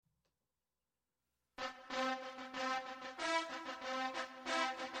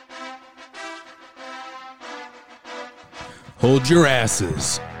hold your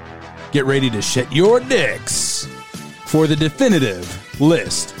asses. Get ready to shit your dicks for the definitive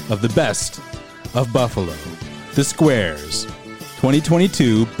list of the best of Buffalo. The Squares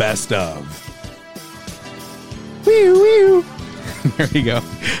 2022 Best Of. Wee wee. There you go.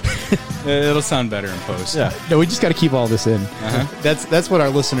 It'll sound better in post. Yeah. No, we just got to keep all this in. That's what our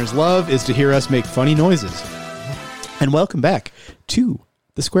listeners love, is to hear us make funny noises. And welcome back to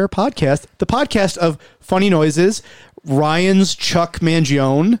the Square Podcast, the podcast of funny noises. Ryan's Chuck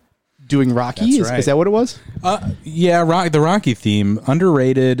Mangione doing Rocky. That's right. Is that what it was? Yeah, the Rocky theme.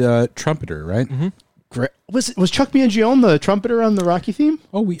 Underrated trumpeter, right? Mm-hmm. Was Chuck Mangione the trumpeter on the Rocky theme?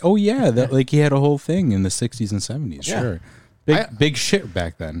 Oh yeah. Like he had a whole thing in the 60s and 70s. Yeah. Sure. Big shit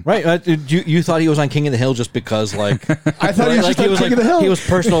back then. Right. You thought he was on King of the Hill just because, like... I thought he was just on King of the Hill. He was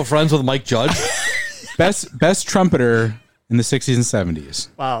personal friends with Mike Judge. Best trumpeter in the 60s and 70s.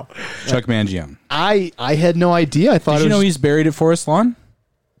 Wow. Chuck Mangione. I had no idea. I thought Did you know he's buried at Forest Lawn?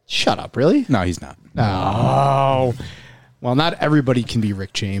 Shut up, really? No, he's not. Oh. Well, not everybody can be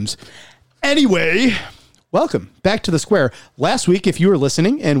Rick James. Anyway, welcome back to the Square. Last week, if you were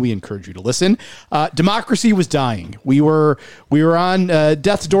listening, and we encourage you to listen, democracy was dying. We were on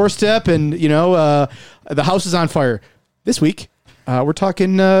death's doorstep, and the house is on fire. This week, we're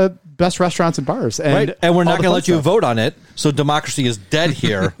talking best restaurants and bars, and we're not going to let you vote on it. So democracy is dead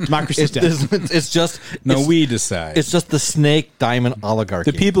here. Democracy is dead. We decide. It's just the snake diamond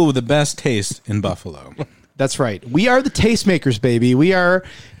oligarchy. The people with the best taste in Buffalo. That's right. We are the tastemakers, baby. We are,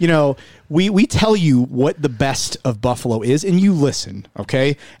 we tell you what the best of Buffalo is, and you listen,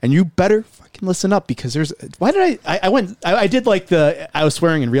 okay? And you better fucking listen up, because I was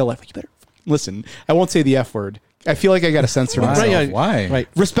swearing in real life. Like, you better listen. I won't say the F word. I feel like I got to censor myself. Why? Right.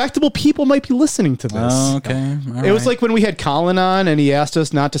 Respectable people might be listening to this. Oh, okay. It was like when we had Colin on, and he asked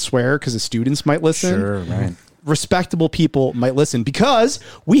us not to swear because the students might listen. Sure, right. Respectable people might listen, because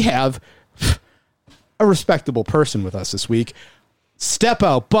we have a respectable person with us this week. Step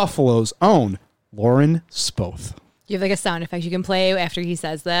out Buffalo's own Lauren Spoth. You have like a sound effect you can play after he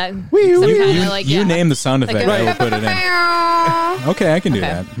says that. You name the sound effect. I will put it in. Okay, I can do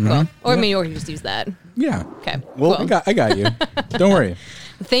that. Cool. Mm-hmm. Or maybe we can just use that. Yeah. Okay. Well, cool. I got you. Don't worry.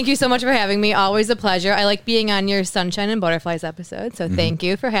 Thank you so much for having me. Always a pleasure. I like being on your Sunshine and Butterflies episode, so thank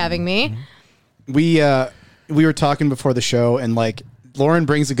you for having me. We were talking before the show, and like, Lauren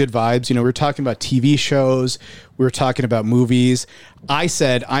brings the good vibes. We were talking about TV shows. We were talking about movies. I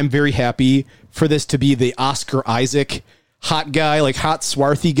said, I'm very happy for this to be the Oscar Isaac hot guy, like hot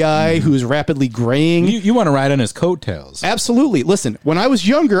swarthy guy who's rapidly graying. You want to ride on his coattails. Absolutely. Listen, when I was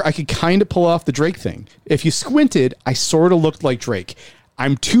younger, I could kind of pull off the Drake thing. If you squinted, I sort of looked like Drake.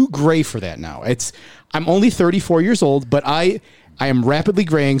 I'm too gray for that now. I'm only 34 years old, but I am rapidly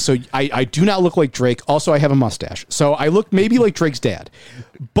graying, so I do not look like Drake. Also, I have a mustache, so I look maybe like Drake's dad.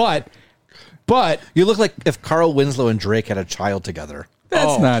 But you look like if Carl Winslow and Drake had a child together.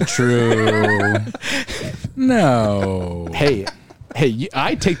 That's not true. No. Hey,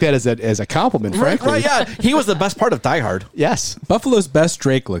 I take that as a compliment, frankly. Right, yeah. He was the best part of Die Hard. Yes. Buffalo's best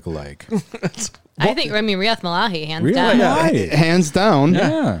Drake lookalike. I think Riyadh Malahi, hands down. Yeah. Hands down.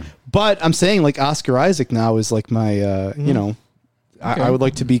 Yeah. But I'm saying, like, Oscar Isaac now is like my, I would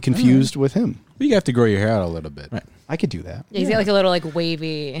like to be confused with him. But you have to grow your hair out a little bit. Right. I could do that. Yeah, he's got like a little like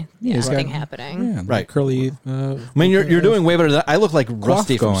wavy thing happening. Yeah, right. Curly. I mean, you're doing way better than that. I look like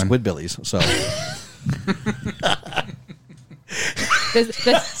Rusty from Squidbillies. So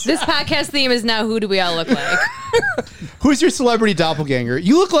this podcast theme is now, who do we all look like? Who's your celebrity doppelganger?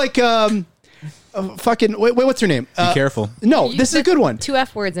 You look like fucking what's her name? Be careful. No, this is a good one. 2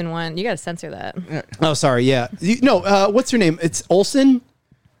 F words in one. You got to censor that. Oh, sorry. Yeah. What's her name? It's Olsen.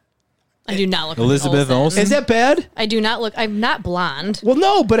 I do not look Elizabeth like Olsen. Is that bad? I do not look. I'm not blonde. Well,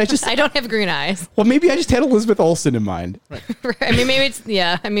 no, but I don't have green eyes. Well, maybe I just had Elizabeth Olsen in mind. Right. I mean, maybe it's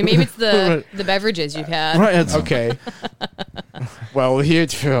the beverages you've had. Right. Okay. Well, here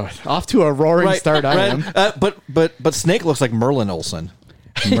off to a roaring start. I am. But Snake looks like Merlin Olsen.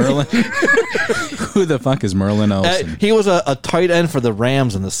 Merlin. Who the fuck is Merlin Olsen? He was a tight end for the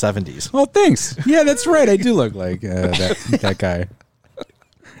Rams in the 70s. Oh, thanks. Yeah, that's right. I do look like that guy.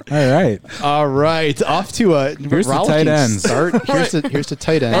 All right. Off to a here's the tight end start. Here's the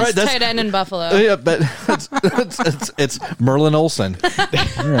tight end. All right, tight end in Buffalo. Yeah, but it's Merlin Olsen. All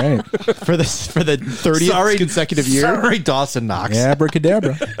right. For the 30th consecutive year. Sorry, Dawson Knox.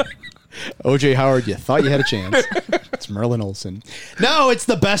 Abracadabra. OJ Howard, you thought you had a chance. It's Merlin Olsen. No, it's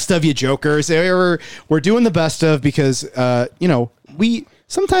the best of you, jokers. We're doing the best of because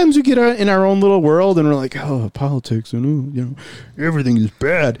sometimes we get in our own little world and we're like, oh, politics and everything is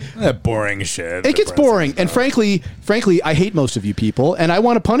bad. That boring shit. It gets boring, and frankly, I hate most of you people, and I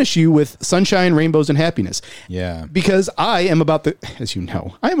want to punish you with sunshine, rainbows, and happiness. Yeah, because I am about as you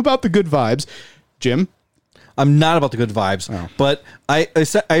know, I am about the good vibes. Jim, I'm not about the good vibes, but I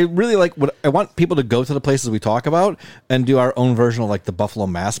really like what I want people to go to the places we talk about and do our own version of like the Buffalo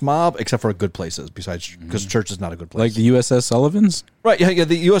Mass Mob, except for good places. Besides, because church is not a good place, like the USS Sullivans. Right? Yeah,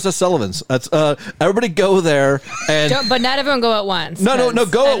 the USS Sullivans. That's everybody go there, and but not everyone go at once. No,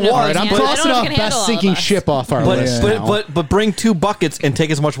 go at once. All right, I'm crossing off best sinking ship off our list. But bring 2 buckets and take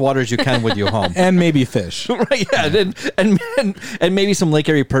as much water as you can with you home, and maybe fish. Right? Yeah, and maybe some Lake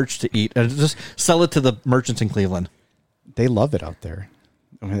Erie perch to eat, and just sell it to the merchants in Cleveland. They love it out there.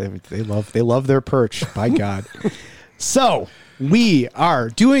 They love their perch. By God. So we are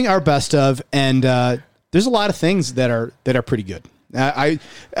doing our best of, and there's a lot of things that are pretty good.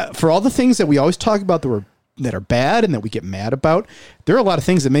 For all the things that we always talk about that are bad and that we get mad about, there are a lot of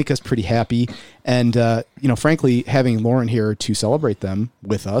things that make us pretty happy. And frankly, having Lauren here to celebrate them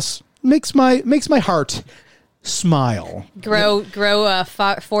with us makes my heart smile. Grow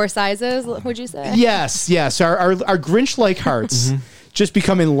 4 sizes, would you say? Yes. Our Grinch-like hearts just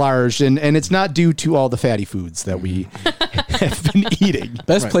become enlarged, and it's not due to all the fatty foods that we have been eating.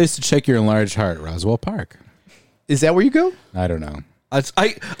 Best place to check your enlarged heart, Roswell Park. Is that where you go? I don't know.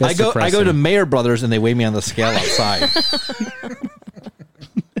 I go to Mayer Brothers and they weigh me on the scale outside.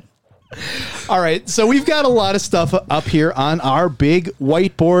 All right, so we've got a lot of stuff up here on our big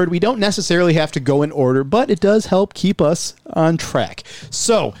whiteboard. We don't necessarily have to go in order, but it does help keep us on track.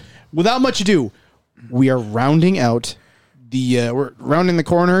 So, without much ado, we are rounding out we're rounding the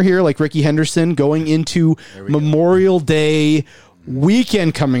corner here like Ricky Henderson, going into Memorial Day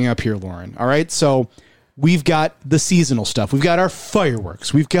weekend coming up here, Lauren. All right, so we've got the seasonal stuff. We've got our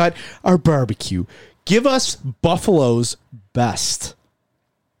fireworks. We've got our barbecue. Give us Buffalo's best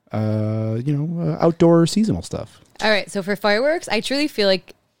outdoor seasonal stuff. All right. So for fireworks, I truly feel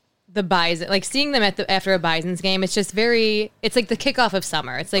like the Bison, like seeing them after a Bison's game, it's just it's like the kickoff of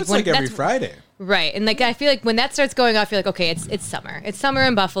summer. It's like every Friday. Right. And like, I feel like when that starts going off, I feel like, okay, it's summer. It's summer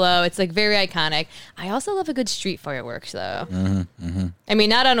in Buffalo. It's like very iconic. I also love a good street fireworks though. I mean,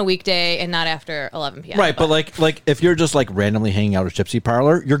 not on a weekday and not after 11 p.m. Right. But like if you're just like randomly hanging out at a gypsy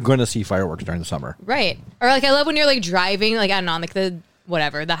parlor, you're going to see fireworks during the summer. Right. Or like, I love when you're like driving, like, I don't know, on like the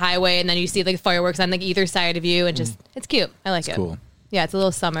highway, and then you see like fireworks on like either side of you, and just, it's cute. I like it. Cool. Yeah, it's a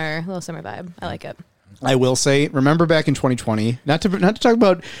little summer vibe. I like it. I will say, remember back in 2020, not to talk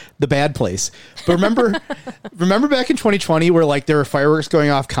about the bad place, but remember back in 2020 where like there were fireworks going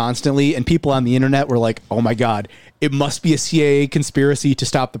off constantly, and people on the internet were like, "Oh my God, it must be a CIA conspiracy to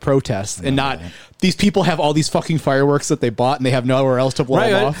stop the protests," and not these people have all these fucking fireworks that they bought and they have nowhere else to blow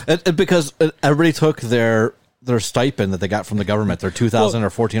them off. Because everybody took their stipend that they got from the government, their $2,000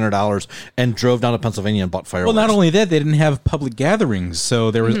 or $1,400, and drove down to Pennsylvania and bought fireworks. Well, not only that, they didn't have public gatherings, so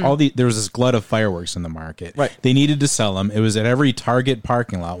there was there was this glut of fireworks in the market. Right, they needed to sell them. It was at every Target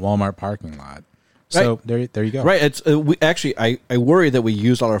parking lot, Walmart parking lot. So there you go. Right. It's I worry that we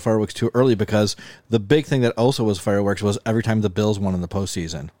used all our fireworks too early, because the big thing that also was fireworks was every time the Bills won in the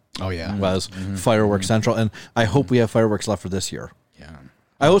postseason. Oh yeah, was fireworks central, and I hope we have fireworks left for this year. Yeah.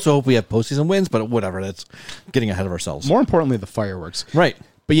 I also hope we have postseason wins, but whatever. That's getting ahead of ourselves. More importantly, the fireworks. Right.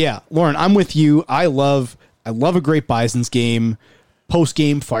 But yeah, Lauren, I'm with you. I love a great Bison's game,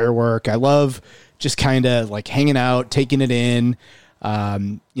 post-game firework. I love just kind of like hanging out, taking it in.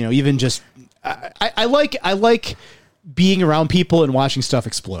 Even just I like being around people and watching stuff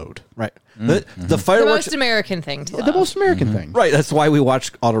explode. Right. The fireworks, the most American thing to love. The most American thing. Right. That's why we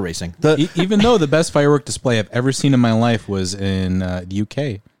watch auto racing. Even though the best firework display I've ever seen in my life was in the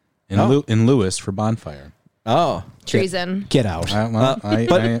UK, in Lewis for Bonfire. Oh, treason! Get out! I'm a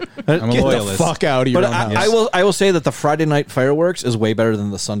get loyalist. The fuck out of your own house. I will say that the Friday night fireworks is way better than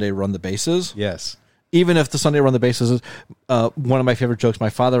the Sunday run the bases. Yes. Even if the Sunday run the bases is one of my favorite jokes my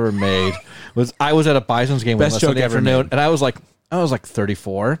father ever made was I was at a Bison's game Best one joke Sunday ever afternoon, made. and I was like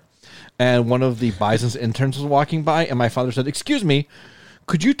 34, and one of the Bison's interns was walking by, and my father said, "Excuse me,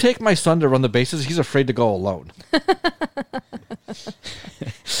 could you take my son to run the bases? He's afraid to go alone."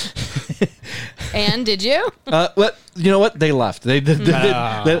 And did you? Well, you know what? They left. They did.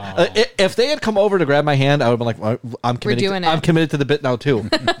 If they had come over to grab my hand, I would have been like, well, "I'm committed. I'm committed to the bit now too."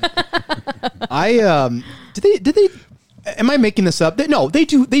 Did they? Am I making this up? No, they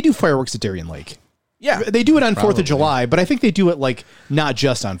do. They do fireworks at Darien Lake. Yeah, they do it on 4th of July, but I think they do it like not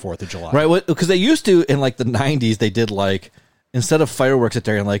just on 4th of July. Right, because they used to in like the 90s. They did like instead of fireworks at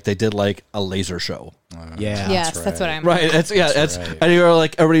Darien Lake, they did like a laser show. Yeah. Yes, that's what I'm. Right. That's right. and you're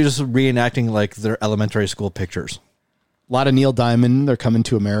like everybody just reenacting like their elementary school pictures. A lot of Neil Diamond. They're coming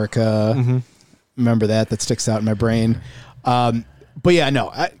to America. Mm-hmm. Remember that sticks out in my brain. But yeah,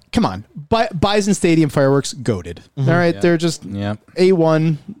 no, come on. Bison Stadium fireworks, goated. All right, they're just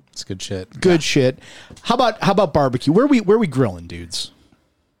A1. It's good shit. Good shit. How about barbecue? Where we grilling, dudes?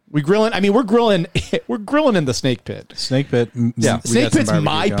 We grilling. I mean, we're grilling. We're grilling in the Snake Pit. Snake Pit. Yeah. Snake Pit's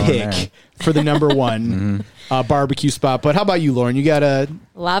my pick for the number one barbecue spot. But how about you, Lauren? You got a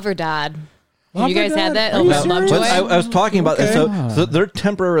La Verdad. Have you guys had that? Are you Lovejoy? serious? I was talking about so they're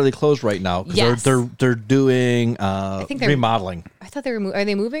temporarily closed right now because Yes. they're doing think they're- remodeling. I thought they were. Are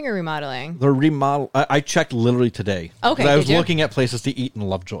they moving or remodeling? They're remodel. I checked literally today. Okay, I was did you? looking at places to eat in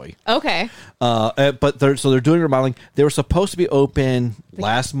Lovejoy. Okay. But they're doing remodeling. They were supposed to be open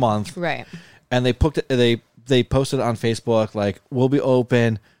last month, Right. and they they posted on Facebook like we'll be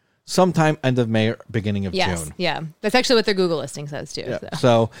open sometime end of May or beginning of Yes. June. Yeah. That's actually what their Google listing says too. Yeah.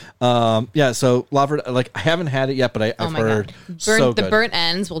 So. So Lavard, like I haven't had it yet, but I've Oh my heard God. so The good. burnt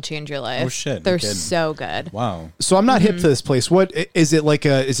ends will change your life. Oh, shit. They're No kidding. so good. Wow. So I'm not hip to this place. What is it like?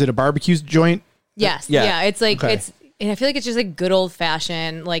 Is it a barbecue joint? Yes. Yeah. Yeah. It's like Okay. and I feel like it's just like good old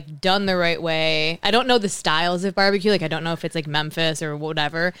fashioned, like done the right way. I don't know the styles of barbecue. Like I don't know if it's like Memphis or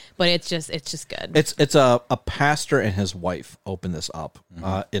whatever, but it's just good. It's a pastor and his wife opened this up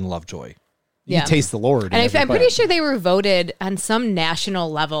in Lovejoy. You can taste the Lord. And I'm pretty sure they were voted on some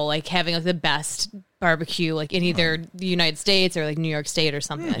national level, like having like the best barbecue, like in either the United States or like New York State or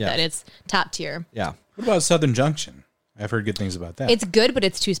something like Yeah. that. It's top tier. Yeah. What about Southern Junction? I've heard good things about that. It's good, but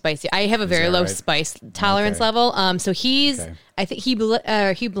it's too spicy. I have a very that low right? spice tolerance Okay. level. So he's, Okay. I think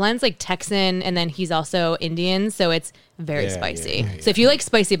he blends like Texan and then he's also Indian, so it's very Yeah, spicy. yeah. So if you like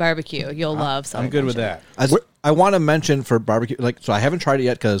spicy barbecue, you'll love. I'm Southern good with Junction. that. I want to mention for barbecue, so I haven't tried it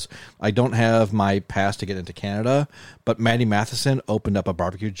yet because I don't have my pass to get into Canada. But Maddie Matheson opened up a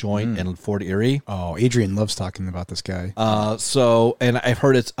barbecue joint in Fort Erie. Oh, Adrian loves talking about this guy. And I've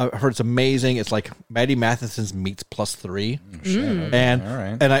heard it's amazing. It's like Maddie Matheson's meats plus 3, and All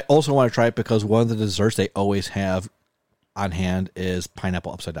right. and I also want to try it because one of the desserts they always have on hand is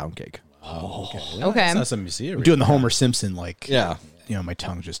pineapple upside down cake. Okay. That's not something you see. I'm doing the Homer Simpson, like, Yeah. you know, my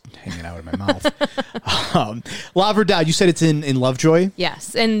tongue just hanging out of my mouth. La Verdad, you said it's in Lovejoy?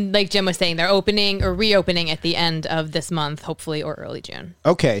 Yes, and like Jim was saying, they're opening or reopening at the end of this month, hopefully, or early June.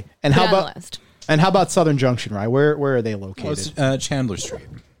 Okay. And Put how it on the about list. Southern Junction, right? Where are they Oh, located? it's Chandler Street.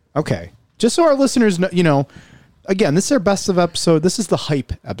 Okay. Just so our listeners know, you know, again, this is our best of episode. This is the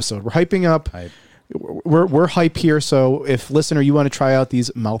hype episode. We're hyping up. Hype. We're hype here. So if listener, you want to try out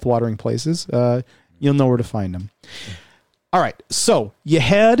these mouth-watering places, you'll know where to find them. All right. So you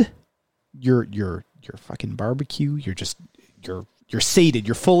had your fucking barbecue. You're sated.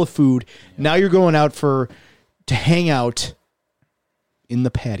 You're full of food. Now you're going out to hang out in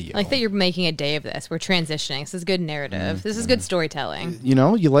the patio. I like that you're making a day of this. We're transitioning. This is good narrative. This is good storytelling. You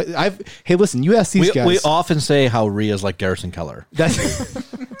know, hey, listen, you ask these guys. We often say how Rhea's like Garrison Keller. That's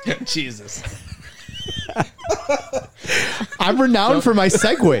Jesus. I'm renowned for my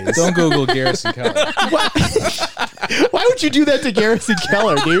segues. Don't Google Garrison Keller. Why would you do that to Garrison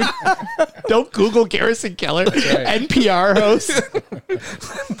Keller, dude? Don't Google Garrison Keller, right. NPR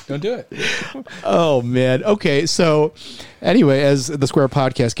host. Don't do it. Oh man. Okay. So, anyway, as the Square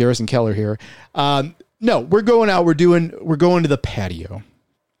Podcast, Garrison Keller here. No, we're going out. We're going to the patio.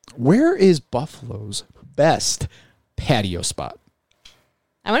 Where is Buffalo's best patio spot?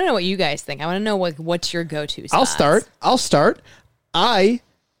 I want to know what you guys think. I want to know what's your go-to spots. I'll start. I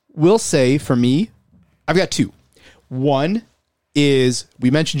will say for me, I've got two. One is,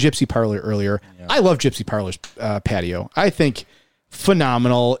 we mentioned Gypsy Parlor earlier. Yeah. I love Gypsy Parlor's patio. I think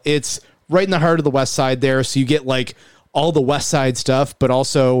phenomenal. It's right in the heart of the West Side there. So you get like all the West Side stuff, but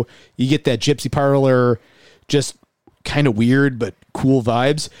also you get that Gypsy Parlor, just kind of weird, but cool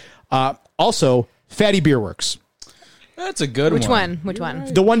vibes. Also, Fatty Beer Works. That's a good Which one. one? Which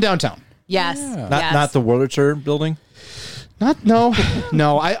one? The one downtown. Yes. Not the Wurlitzer building. No.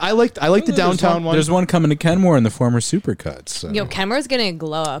 I like the downtown one. There's one coming to Kenmore in the former Supercuts. So. Yo, Kenmore's gonna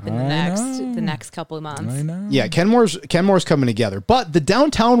glow up in the next couple of months. I know. Yeah, Kenmore's coming together. But the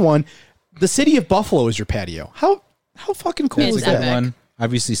downtown one, the city of Buffalo is your patio. How fucking cool It's is That's a that? good epic. one.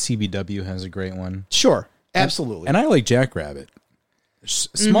 Obviously, CBW has a great one. Sure, absolutely. And I like Jackrabbit.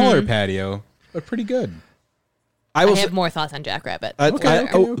 Smaller patio, but pretty good. I have more thoughts on Jackrabbit.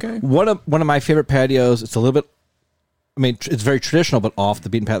 Okay. One of my favorite patios. It's a little bit. I mean, it's very traditional, but off the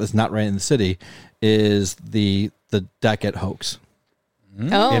beaten path. That's not right in the city. Is the deck at Hoax.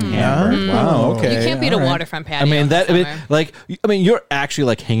 Oh, in Hamburg. Wow. Okay. you can't beat a all right. waterfront patio. I mean in the summer. you're actually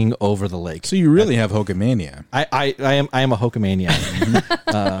like hanging over the lake. So you really have Hokamania. I am a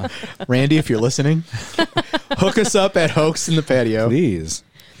Hokamaniac. Randy, if you're listening, hook us up at Hoax in the Patio. Please.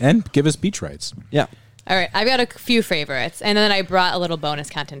 And give us beach rights. Yeah. All right, I've got a few favorites, and then I brought a little bonus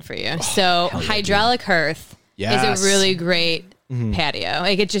content for you. So, Hydraulic Hearth Yes. is a really great patio.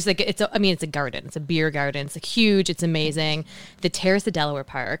 Like it's just like it's a garden. It's a beer garden. It's like huge. It's amazing. The Terrace of Delaware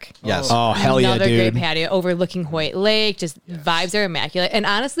Park. Yes. Oh, hell yeah, Another dude. great patio overlooking Hoyt Lake. Just vibes are immaculate. And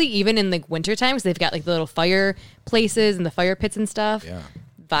honestly, even in like winter times, they've got like the little fire places and the fire pits and stuff. Yeah.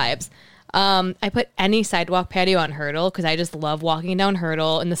 Vibes. I put any sidewalk patio on Hurdle because I just love walking down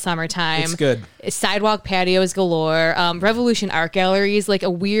Hurdle in the summertime. It's good. Sidewalk patios galore. Revolution Art Gallery is like a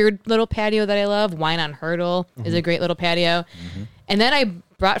weird little patio that I love. Wine on Hurdle is a great little patio. And then I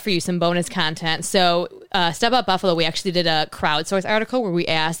brought for you some bonus content. So Step Up Buffalo, we actually did a crowdsource article where we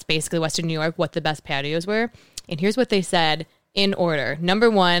asked basically Western New York what the best patios were. And here's what they said in order.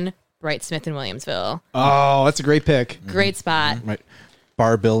 Number 1, Bright Smith in Williamsville. Oh, that's a great pick. Great spot. Right.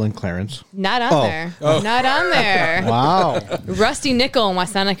 Bar Bill and Clarence. Not on there. Not on there. Wow. Rusty Nickel in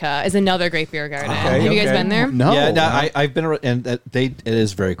West Seneca is another great beer garden. Have you guys been there? No. Yeah, no, I've been around, and it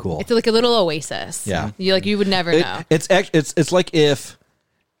is very cool. It's like a little oasis. Yeah. You would never know. It's like if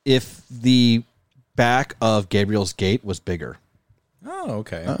the back of Gabriel's Gate was bigger. Oh,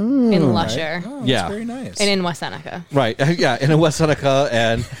 okay. In Lusher. Oh, Yeah. that's very nice. And in West Seneca. Right. Yeah. And in West Seneca,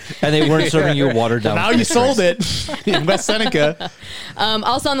 and they weren't serving you watered down. Now you sold it in West Seneca.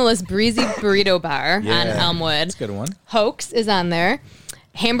 Also on the list, Breezy Burrito Bar on Elmwood. That's a good one. Hoax is on there.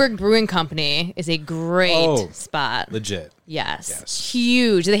 Hamburg Brewing Company is a great spot. Legit. Yes.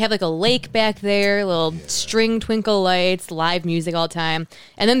 Huge. They have like a lake back there, little string twinkle lights, live music all the time.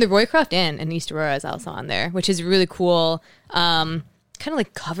 And then the Roycroft Inn in East Aurora is also on there, which is really cool. Kind of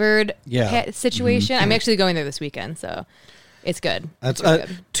like covered situation. I'm actually going there this weekend, so it's good. That's It's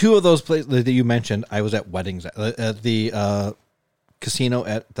good. two of those places that you mentioned. I was at weddings at the casino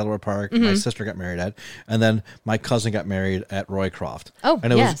at Delaware Park. My sister got married at, and then my cousin got married at Roycroft. Oh,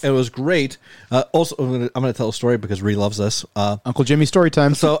 and yes. it was great. Also, I'm going to tell a story because Ree loves this. Uncle Jimmy story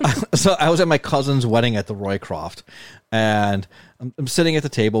time. So I was at my cousin's wedding at the Roycroft, and I'm sitting at the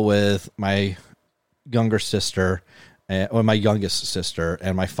table with my younger sister, or my youngest sister,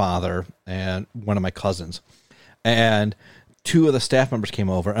 and my father, and one of my cousins. And two of the staff members came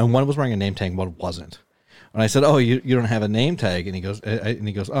over, and one was wearing a name tag, one wasn't. And I said, "Oh, you don't have a name tag?" And he goes,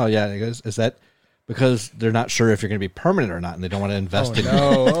 "Oh yeah." And he goes, "Is that because they're not sure if you're going to be permanent or not, and they don't want to invest in you?"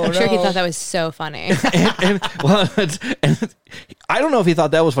 I'm sure he thought that was so funny. and I don't know if he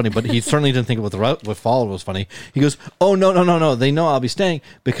thought that was funny, but he certainly didn't think what followed was funny. He goes, "Oh no! They know I'll be staying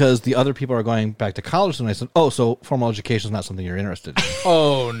because the other people are going back to college." And I said, "Oh, so formal education is not something you're interested in?"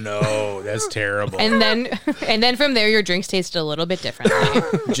 Oh no, that's terrible. and then from there, your drinks tasted a little bit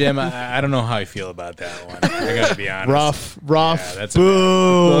differently. Jim, I don't know how I feel about that one. I gotta be honest. Rough. Yeah, that's a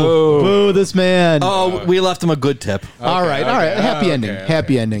Boo this man. Oh, we left him a good tip. All right. Happy ending. okay.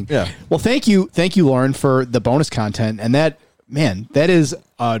 Happy ending. Yeah. Well, thank you, Lauren, for the bonus content, and that is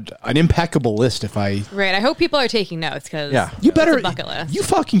an impeccable list. Right. I hope people are taking notes because You better, it's a bucket list. you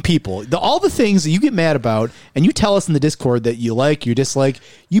fucking people, all the things that you get mad about, and you tell us in the Discord that you like, you dislike,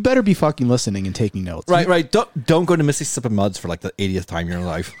 you better be fucking listening and taking notes. Right. Don't go to Mississippi Muds for like the 80th time in your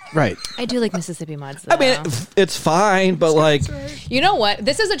life. Right. I do like Mississippi Muds, though. I mean, it's fine, but like, you know what?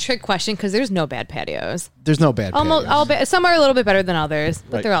 This is a trick question because there's no bad patios. There's no bad Almost patios. all some are a little bit better than others,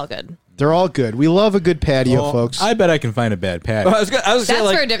 but Right. they're all good. They're all good. We love a good patio, Well, folks. I bet I can find a bad patio. I was gonna say,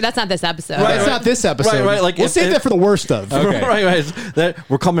 like, That's not this episode. That's not this episode. Right, like, we'll if- save if- that for the worst of. Okay. right.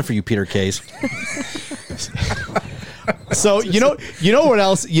 We're coming for you, Peter Case. So you know what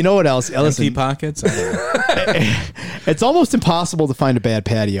else? Empty Listen, pockets. it's almost impossible to find a bad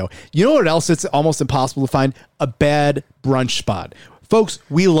patio. You know what else? It's almost impossible to find a bad brunch spot. Folks,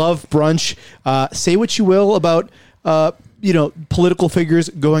 we love brunch. Say what you will about political figures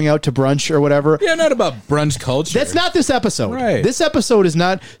going out to brunch or whatever. Yeah, not about brunch culture. That's not this episode. Right. This episode is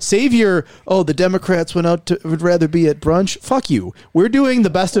not save your, the Democrats would rather be at brunch. Fuck you. We're doing the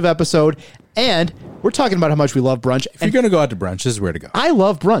best of episode, and we're talking about how much we love brunch. If you're going to go out to brunch, this is where to go. I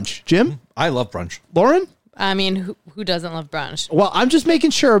love brunch. Jim? I love brunch. Lauren? I mean, who doesn't love brunch? Well, I'm just making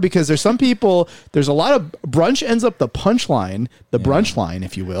sure because there's a lot of brunch ends up the punchline, brunch line,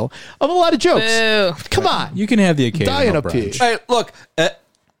 if you will, of a lot of jokes. Boo. Come on. You can have the occasional Dying a brunch. pee. All right, look,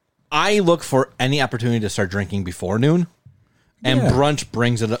 I look for any opportunity to start drinking before noon, and Yeah. brunch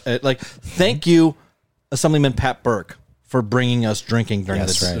brings it. Like, thank you, Assemblyman Pat Burke, for bringing us drinking during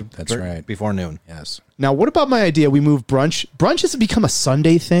That's this. right. That's right. Before noon. Yes. Now, what about my idea? We move brunch. Brunch has become a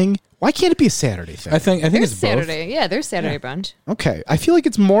Sunday thing. Why can't it be a Saturday thing? I think There's it's both. Saturday. Yeah, there's Saturday brunch. Okay, I feel like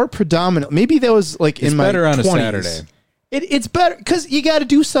it's more predominant. Maybe that was like It's in my better on a 20s. Saturday. It's better because you got to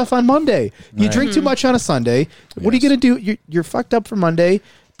do stuff on Monday. You drink too much on a Sunday. What are you Yes. going to do? You're fucked up for Monday.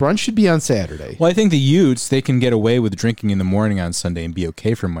 Brunch should be on Saturday. Well, I think the Utes, they can get away with drinking in the morning on Sunday and be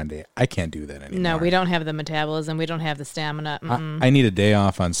okay for Monday. I can't do that anymore. No, we don't have the metabolism. We don't have the stamina. I need a day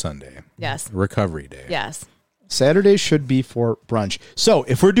off on Sunday. Yes. Recovery day. Yes. Saturday should be for brunch. So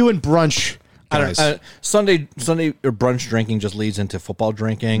if we're doing brunch, guys, Sunday or brunch drinking just leads into football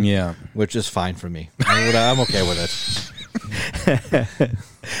drinking. Yeah. Which is fine for me. I'm okay with it.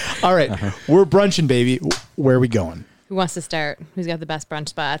 all right, we're brunching, baby. Where are we going? Who wants to start? Who's got the best brunch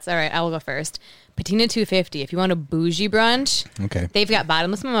spots? All right, I will go first. Patina 250. If you want a bougie brunch, Okay. they've got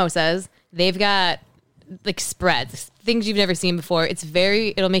bottomless mimosas. They've got like spreads, things you've never seen before.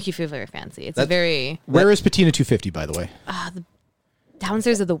 It'll make you feel very fancy. It's Where is Patina 250, by the way?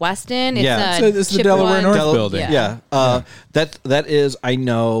 downstairs of the Westin. It's Yeah. So this is the Delaware North building. Yeah. That is, I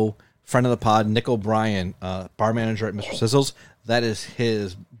know, friend of the pod, Nick O'Brien, bar manager at Mr. Sizzles. That is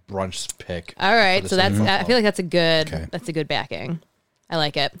his brunch pick. All right, so that's. I feel like that's a good. Okay. That's a good backing. I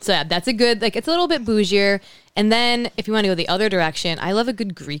like it. So yeah, that's a good. Like it's a little bit bougier. And then if you want to go the other direction, I love a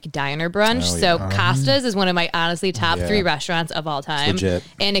good Greek diner brunch. Oh, So yeah. Costa's is one of my honestly top Yeah. 3 restaurants of all time. legit.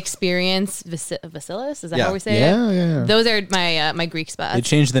 And Experience Vasilis, is that Yeah. how we say Yeah, it? yeah. Those are my my Greek They spots.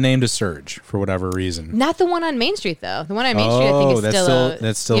 changed the name to Surge for whatever reason. Not the one on Main Street though. The one on Main Street I think is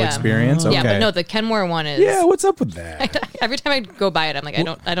that's still yeah. Experience. Okay. Yeah, but no, the Kenmore one is. Yeah, what's up with that? Every time I go by it, I'm like,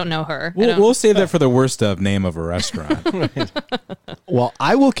 I don't know her. I We'll, don't- we'll save that for the worst of name of a restaurant. Well,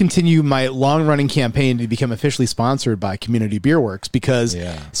 I will continue my long-running campaign to become officially sponsored by Community Beer Works because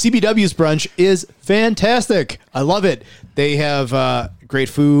Yeah. CBW's brunch is fantastic. I love it. They have great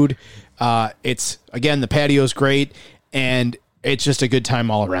food. It's again, the patio's great, and it's just a good time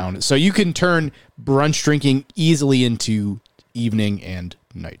all around. So you can turn brunch drinking easily into evening and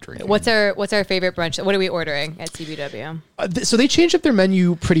night drinking. What's our favorite brunch? What are we ordering at CBW? So they change up their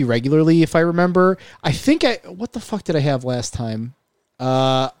menu pretty regularly, if I remember. I think what the fuck did I have last time?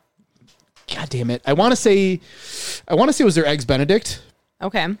 God damn it! I want to say it was their eggs Benedict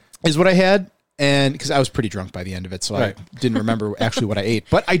Okay. is what I had, and because I was pretty drunk by the end of it, so Right. I didn't remember actually what I ate.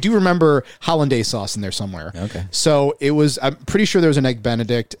 But I do remember hollandaise sauce in there somewhere. Okay. So it was. I'm pretty sure there was an egg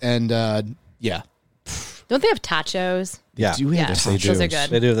Benedict, and yeah, Don't they have tachos? Yeah. do have Yeah, the they tachos. do. those are good.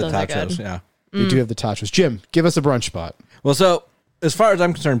 They do have the Those are good. tachos, yeah. They do have the tachos. Jim, give us a brunch spot. Well, so as far as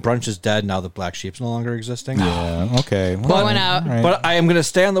I'm concerned, brunch is dead now that Black Sheep's no longer existing. Yeah. Okay. Well, Going out. all right. But I am going to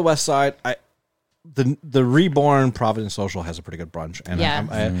stay on the west side. The reborn Providence Social has a pretty good brunch, and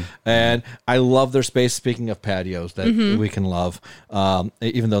Yeah. and I love their space. Speaking of patios that we can love,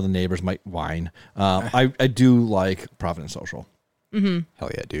 even though the neighbors might whine, I do like Providence Social. Hell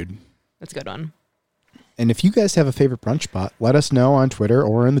yeah, dude. That's a good one. And if you guys have a favorite brunch spot, let us know on Twitter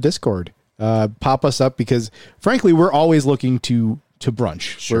or in the Discord. Pop us up because, frankly, we're always looking to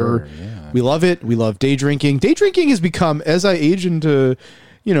brunch. Sure, yeah. We love it. We love day drinking. Day drinking has become, as I age into,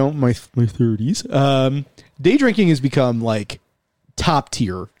 my 30s, day drinking has become like top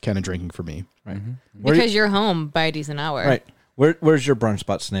tier kind of drinking for me. Right. Because you're home by a decent hour. Right. Where's your brunch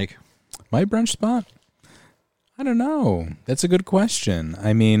spot, Snake? My brunch spot? I don't know. That's a good question.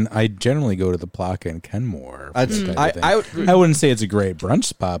 I mean, I generally go to the Plaka and Kenmore. for this type of thing. I wouldn't say it's a great brunch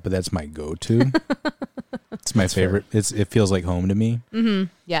spot, but that's my go-to. It's my favorite. It feels like home to me.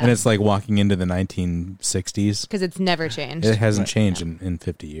 Yeah. And it's like walking into the 1960s. Because it's never changed. It hasn't changed in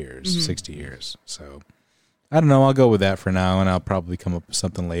 50 years, 60 years. So I don't know. I'll go with that for now, and I'll probably come up with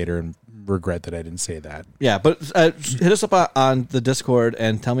something later and regret that I didn't say that. Yeah, but hit us up on the Discord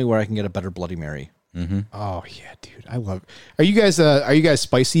and tell me where I can get a better Bloody Mary. Oh yeah, dude, I love. Are you guys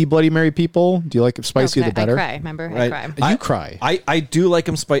spicy Bloody Mary people? Do you like it spicier the better? I cry. Remember, Right. I cry. You cry. I do like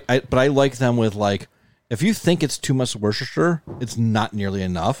them but I like them with like, if you think it's too much Worcestershire, it's not nearly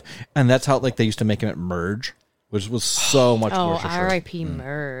enough, and that's how like they used to make them at Merge, which was so much Oh, Worcestershire. R.I.P.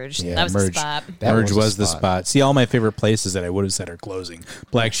 Merge. Yeah, that was Merge. the spot. That Merge was the the spot. See, all my favorite places that I would have said are closing.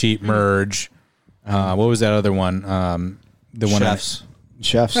 Black Sheep, Merge. What was that other one? The one Chefs.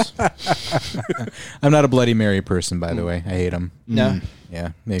 Chefs. I'm not a Bloody Mary person, by the way. I hate them. No.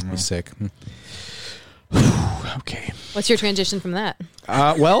 Yeah, make me sick. Okay. What's your transition from that?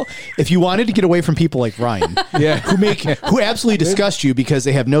 Well, if you wanted to get away from people like Ryan, who absolutely disgust you because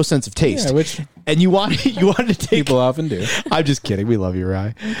they have no sense of taste, Yeah, which and you wanted to take people often do. I'm just kidding. We love you,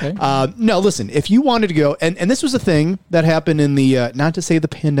 Ryan. Okay. No, listen. If you wanted to go, and this was a thing that happened in the not to say the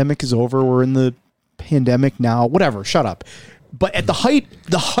pandemic is over. We're in the pandemic now. Whatever, shut up. But at the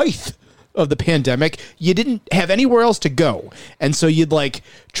height of the pandemic, you didn't have anywhere else to go. And so you'd like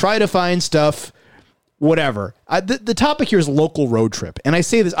try to find stuff, whatever. The topic here is local road trip. And I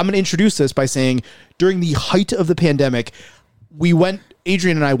say this, I'm going to introduce this by saying during the height of the pandemic,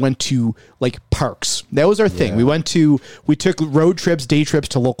 Adrian and I went to like parks. That was our thing. We took road trips, day trips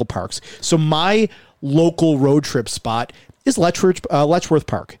to local parks. So my local road trip spot is Letchworth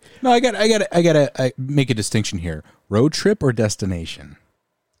Park. No, I gotta make a distinction here. Road trip or destination?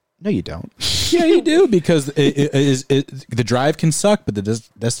 No, you don't. Yeah, you do, because the drive can suck, but the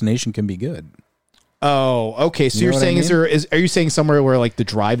destination can be good. Oh, okay. So You know you're saying, what I mean? are you saying somewhere where like the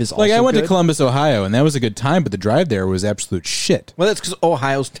drive is also Like I went good? to Columbus, Ohio, and that was a good time, but the drive there was absolute shit. Well, that's because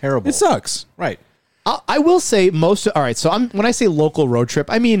Ohio's terrible. It sucks. Right. I will say all right. So when I say local road trip,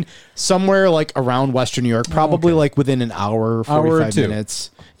 I mean somewhere like around Western New York, probably like within an hour, 45 two. minutes.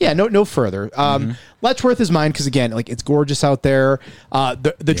 Yeah, no further. Letchworth is mine because again, like it's gorgeous out there.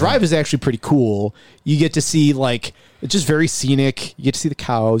 The drive is actually pretty cool. You get to see like it's just very scenic. You get to see the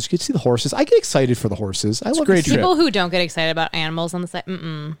cows. You get to see the horses. I get excited for the horses. I love great to see trip. People who don't get excited about animals on the side,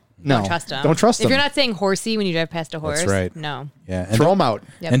 No, don't trust them. don't trust If them. you're not saying horsey when you drive past a horse, That's right. no. Yeah, and Throw them out.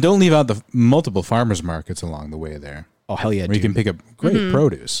 Yep. And don't leave out the multiple farmers markets along the way there. Oh hell yeah, Where you dude. can pick up great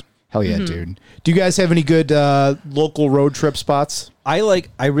produce. Hell yeah, dude. Do you guys have any good local road trip spots? I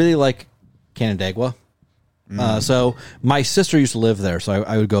really like Canandaigua. So my sister used to live there, so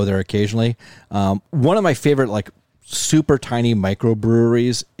I would go there occasionally. One of my favorite like super tiny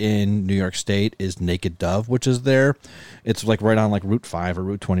microbreweries in New York State is Naked Dove, which is there. It's like right on like Route 5 or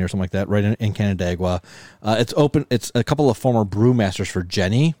Route 20 or something like that, right in Canandaigua. It's open. It's a couple of former brewmasters for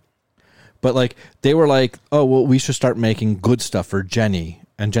Jenny, but like they were like, oh well, we should start making good stuff for Jenny.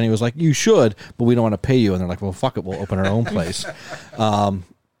 And Jenny was like, you should, but we don't want to pay you. And they're like, well, fuck it, we'll open our own place.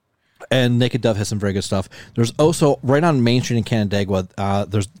 And Naked Dove has some very good stuff. There's also, right on Main Street in Canandaigua,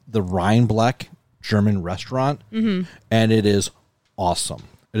 there's the Rheinbleck German restaurant, and it is awesome.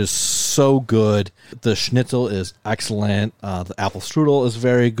 It is so good. The schnitzel is excellent. The apple strudel is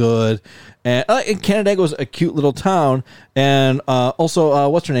very good. And Canandaigua is a cute little town. And also,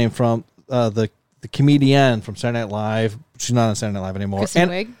 what's her name from the comedian from Saturday Night Live? She's not on Saturday Night Live anymore. Kristen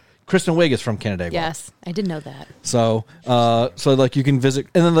Wiig? Kristen Wiig is from Canandaigua. Yes, I did know that. So like you can visit,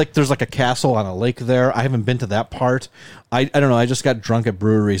 and then like there's like a castle on a lake there. I haven't been to that part. I don't know. I just got drunk at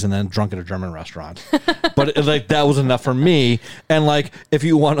breweries and then drunk at a German restaurant. But like that was enough for me. And like if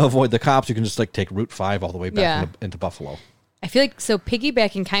you want to avoid the cops, you can just like take Route 5 all the way back into Buffalo. I feel like, so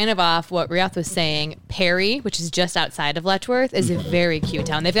piggybacking kind of off what Riyadh was saying, Perry, which is just outside of Letchworth, is a very cute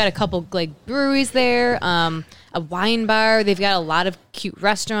town. They've got a couple like breweries there, a wine bar. They've got a lot of cute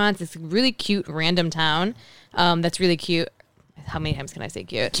restaurants. It's a really cute random town that's really cute. How many times can I say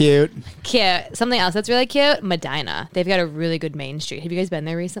cute? Cute. Cute. Something else that's really cute, Medina. They've got a really good main street. Have you guys been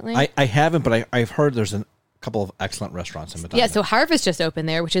there recently? I haven't, but I've heard there's a couple of excellent restaurants in Medina. Yeah, so Harvest just opened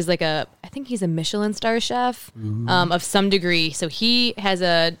there, which is like I think he's a Michelin star chef of some degree. So he has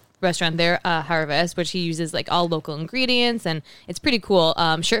a restaurant there, Harvest, which he uses like all local ingredients, and it's pretty cool.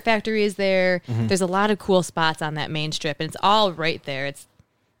 Shirt Factory is there. There's a lot of cool spots on that main strip, and it's all right there. It's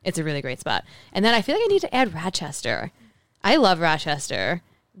a really great spot. And then I feel like I need to add Rochester. I love Rochester.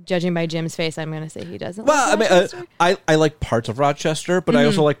 Judging by Jim's face, I'm going to say he doesn't. Well, like I Rochester. mean, I like parts of Rochester, but I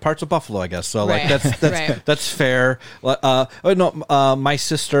also like parts of Buffalo, I guess. So like Right. that's Right. that's fair. My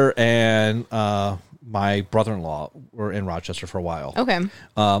sister and my brother-in-law were in Rochester for a while. Okay.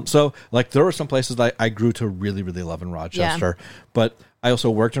 So like there were some places that I grew to really, really love in Rochester, but I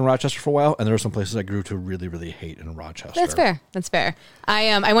also worked in Rochester for a while, and there were some places I grew to really, really hate in Rochester. That's fair. That's fair.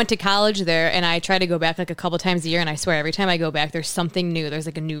 I went to college there, and I try to go back like a couple times a year, and I swear every time I go back, there's something new. There's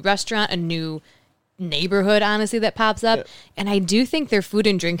like a new restaurant, a new neighborhood, honestly, that pops up. And I do think their food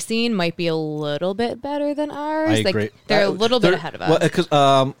and drink scene might be a little bit better than ours. I like agree. they're a little bit ahead of us. Well, because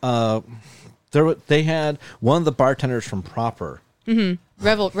they had one of the bartenders from Proper.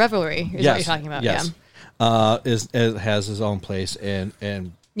 Revelry is what you're talking about. Yes. Has his own place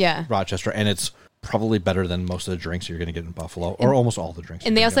in Yeah. Rochester, and it's probably better than most of the drinks you're going to get in Buffalo, or almost all the drinks.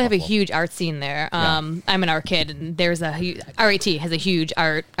 And they you're also gonna have get a in Buffalo. huge art scene there. I'm an art kid, and there's RAT has a huge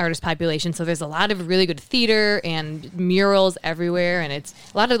artist population. So there's a lot of really good theater and murals everywhere, and it's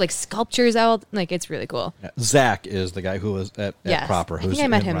a lot of like sculptures out. Like it's really cool. Yeah. Zach is the guy who was at Yes. Proper. I Who's think I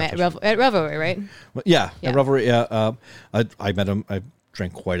met in him Rochester. at Revelry, right? Yeah, Yeah. at Revelry. Yeah, I met him. I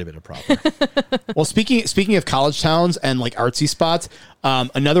drank quite a bit of Proper. Well, speaking of college towns and like artsy spots,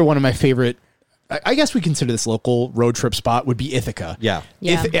 another one of my favorite, I guess we consider this local road trip spot, would be Ithaca. Yeah.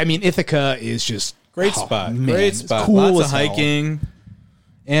 Yeah. Ithaca is just Great spot. man, Great it's spot. cool Lots as of hell. hiking.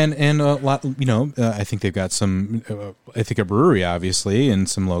 And a lot, I think they've got some. I think a brewery, obviously, and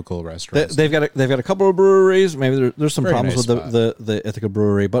some local restaurants. They've got a couple of breweries. Maybe there's some Very problems nice with the Ithaca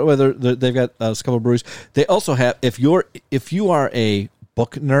brewery, but whether they've got a couple of breweries. They also have if you are a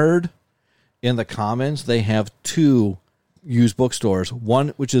book nerd in the Commons, they have 2 used bookstores. One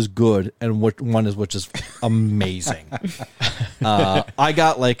which is good, and one which is amazing. I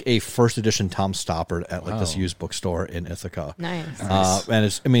got like a first edition Tom Stoppard at this used bookstore in Ithaca. Nice. And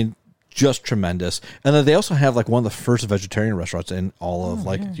it's just tremendous. And then they also have like one of the first vegetarian restaurants in all of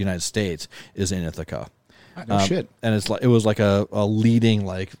the United States is in Ithaca. Shit. And it was like a leading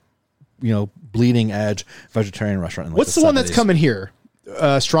bleeding edge vegetarian restaurant. In What's the one that's coming here?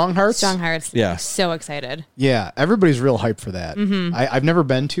 Strong Hearts? Strong Hearts. Yeah. So excited. Yeah, everybody's real hyped for that. I've never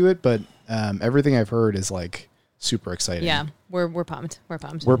been to it, but everything I've heard is like super exciting. Yeah, we're pumped. We're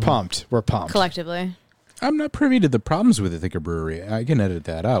pumped. We're pumped. We're pumped. Collectively. I'm not privy to the problems with Ithaca Brewery. I can edit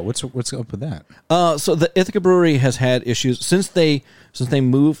that out. What's up with that? So the Ithaca Brewery has had issues since they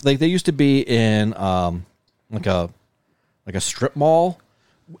moved. Like they used to be in like a strip mall.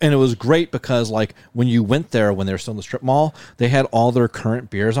 And it was great because, like, when you went there, when they were still in the strip mall, they had all their current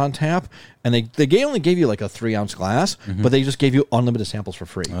beers on tap, and they only gave you like a 3-ounce glass, but they just gave you unlimited samples for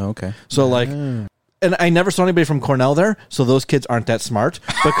free. Oh, okay. So like, and I never saw anybody from Cornell there, so those kids aren't that smart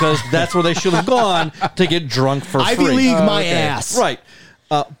because that's where they should have gone to get drunk for Ivy free. League my ass. Right.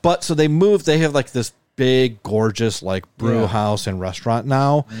 But so they moved. They have like this big, gorgeous like brew house and restaurant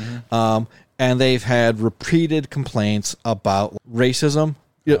now, and they've had repeated complaints about racism.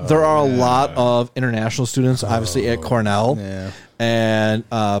 There are a lot of international students, obviously, at Cornell, and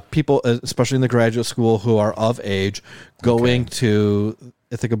people, especially in the graduate school, who are of age, going to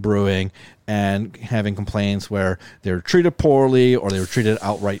Ithaca Brewing and having complaints where they were treated poorly or they were treated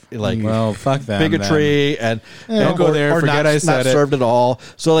outright like fuck them, bigotry and don't go there. or Forget not, I said not it. served at all.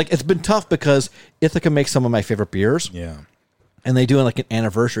 So like it's been tough because Ithaca makes some of my favorite beers. Yeah. And they do like an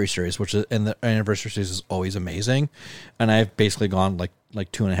anniversary series, and the anniversary series is always amazing. And I've basically gone like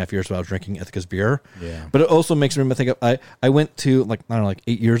 2.5 years without drinking Ithaca's beer. Yeah. But it also makes me think of I went to like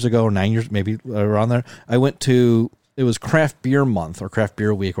 8 years ago or 9 years maybe around there. I went to it was Craft Beer Month or Craft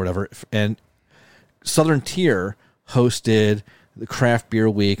Beer Week or whatever, and Southern Tier hosted the Craft Beer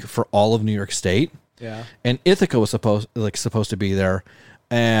Week for all of New York State. Yeah. And Ithaca was supposed to be there.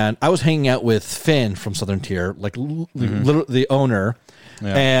 And I was hanging out with Finn from Southern Tier, like literally the owner,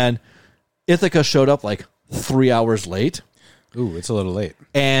 and Ithaca showed up like 3 hours late. Ooh, it's a little late.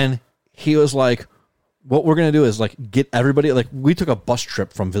 And he was like, what we're going to do is like get everybody, like we took a bus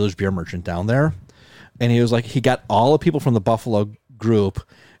trip from Village Beer Merchant down there. And he was like, he got all the people from the Buffalo group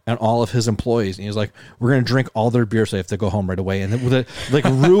and all of his employees. And he was like, we're going to drink all their beer so they have to go home right away. And it would like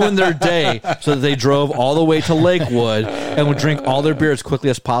ruin their day so that they drove all the way to Lakewood and would drink all their beer as quickly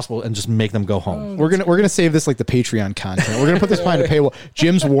as possible and just make them go home. We're gonna save this like the Patreon content. We're gonna put this behind a paywall.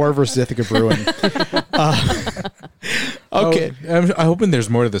 Jim's War versus Ithaca Brewing. Okay. I'm hoping there's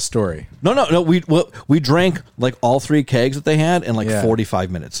more to the story. No. We drank like all 3 kegs that they had in like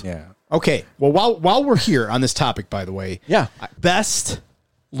 45 minutes. Yeah. Okay. Well, while we're here on this topic, by the way, best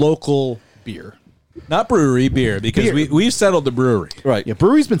local beer. Not brewery, beer, because we've settled the brewery. Right. Yeah,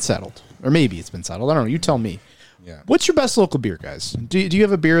 brewery's been settled, or maybe it's been settled. I don't know. You tell me. Yeah. What's your best local beer, guys? Do you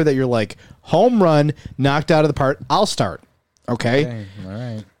have a beer that you're like home run, knocked out of the park? I'll start. Okay. All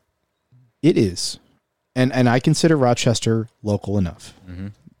right. It is, and I consider Rochester local enough. Mm-hmm.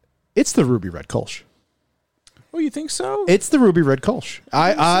 It's the Ruby Red Kolsch. Oh, you think so? It's the Ruby Red Kolsch.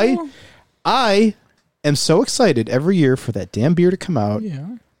 I am so excited every year for that damn beer to come out. Yeah.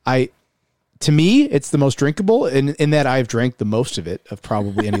 To me, it's the most drinkable in that I've drank the most of it of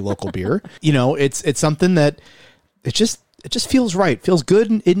probably any local beer. You know, it's something that it just feels right. Feels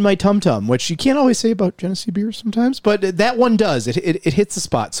good in my tum-tum, which you can't always say about Genesee beers sometimes, but that one does. It hits the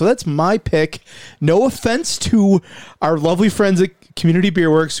spot. So that's my pick. No offense to our lovely friends at Community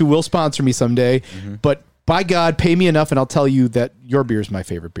Beer Works who will sponsor me someday, but by God, pay me enough and I'll tell you that your beer is my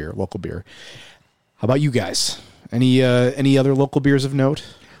favorite beer, local beer. How about you guys? Any other local beers of note?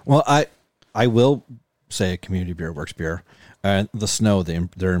 Well, I will say a Community Beer Works beer. The Snow,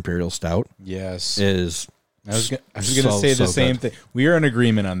 their Imperial Stout. Yes. Is I was going to say the same thing. We are in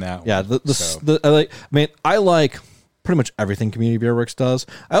agreement on that. Yeah. I like pretty much everything Community Beer Works does.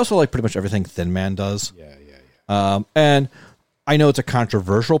 I also like pretty much everything Thin Man does. Yeah. And I know it's a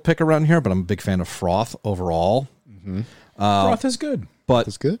controversial pick around here, but I'm a big fan of Froth overall. Mm-hmm. Froth is good. But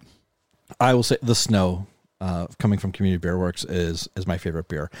That's good. I will say the Snow, coming from Community Beer Works, is my favorite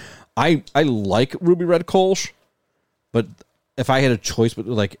beer. I like Ruby Red Kolsch, but if I had a choice, but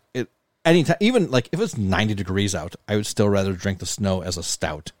like anytime, even like if it's 90 degrees out, I would still rather drink the snow as a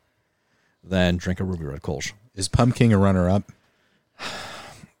stout than drink a Ruby Red Kolsch. Is Pumpkin a runner-up?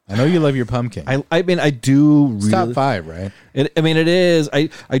 I know you love your pumpkin. I mean, I do really... It's top 5, right? It is.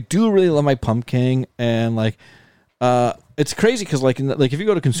 I do really love my pumpkin, and like, it's crazy because like if you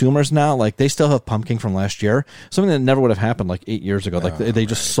go to consumers now, like they still have pumpkin from last year, something that never would have happened like 8 years ago. Like they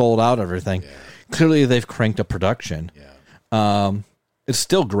just sold out everything. Yeah. Clearly, they've cranked up production. Yeah. It's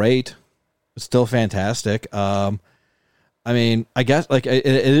still great. It's still fantastic. I mean, I guess like it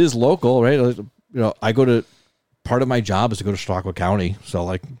is local, right? You know, I go to. Part of my job is to go to Chautauqua County, so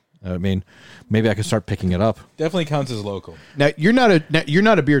like, I mean, maybe I could start picking it up. Definitely counts as local. Now you're not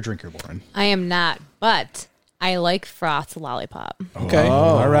a beer drinker, Lauren. I am not, but I like Froth's lollipop. Okay.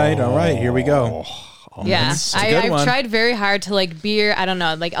 All right. Here we go. Yeah, I've one. tried very hard to like beer. I don't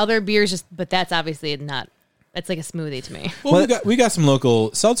know, like other beers, just but that's obviously not. That's like a smoothie to me. Well, we got some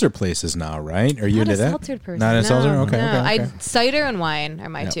local seltzer places now, right? Are you Not into a that? seltzered person. Not a seltzer. Okay. No. Okay. Cider and wine are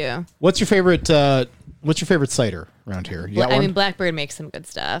my two. What's your favorite? What's your favorite cider around here? You got I one? mean, Blackbird makes some good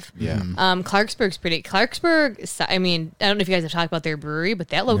stuff. Yeah. Clarksburg's pretty. Clarksburg. I mean, I don't know if you guys have talked about their brewery, but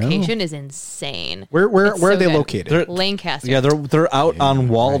that location is insane. Where It's are so they good. located? Lancaster. Yeah, they're out on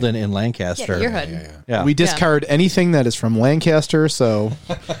Walden in Lancaster. Yeah, your hood. Yeah. We discard anything that is from Lancaster, so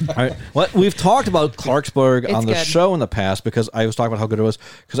All right. Well, we've talked about Clarksburg It's on the good. show in the past because I was talking about how good it was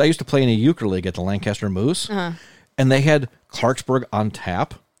because I used to play in a euchre league at the Lancaster Moose, and they had Clarksburg on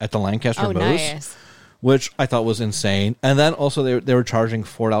tap at the Lancaster Oh, Moose, nice. which I thought was insane. And then also they were charging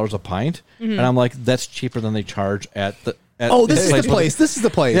 $4 a pint, and I'm like, that's cheaper than they charge at the. this is the place. This is the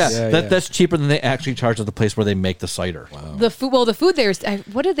place. Yeah, that's cheaper than they actually charge at the place where they make the cider. Wow. The food there's.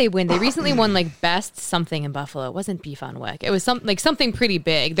 What did they win? They recently won like best something in Buffalo. It wasn't beef on wick. It was something pretty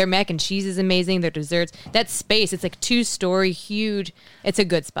big. Their mac and cheese is amazing. Their desserts. That space. It's like 2-story, huge. It's a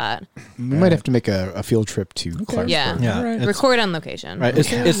good spot. We might have to make a field trip to Clarksburg. Yeah. Yeah, it's- Record on location. Right,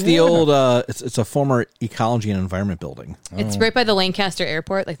 it's the old. It's a former ecology and environment building. It's right by the Lancaster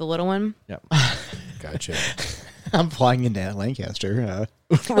Airport, like the little one. Yeah, Gotcha. I'm flying into Lancaster.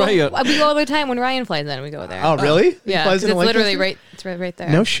 right. Yeah. We go all the time when Ryan flies in. We go there. Oh, really? He Yeah, flies 'cause into it's literally Lancaster? right. It's right there.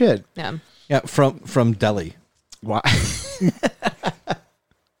 No shit. Yeah. Yeah, from Delhi. Wow.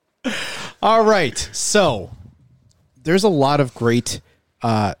 All right. So there's a lot of great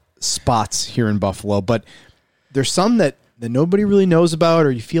spots here in Buffalo, but there's some that nobody really knows about,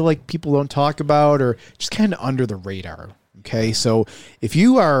 or you feel like people don't talk about, or just kind of under the radar. Okay. So if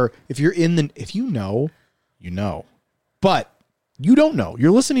you know, you know, but you don't know. You're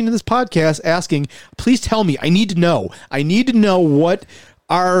listening to this podcast asking, please tell me. I need to know. I need to know what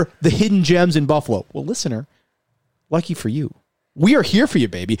are the hidden gems in Buffalo. Well, listener, lucky for you, we are here for you,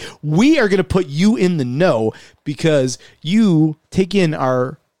 baby. We are going to put you in the know because you take in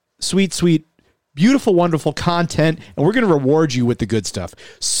our sweet, sweet, beautiful, wonderful content, and we're going to reward you with the good stuff.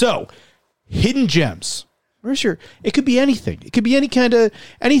 So, hidden gems. It could be anything. It could be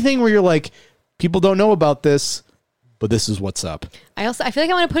anything where you're like, people don't know about this, but this is what's up. I feel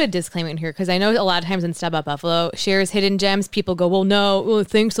like I want to put a disclaimer in here because I know a lot of times in Stuff About Buffalo shares hidden gems. People go, well,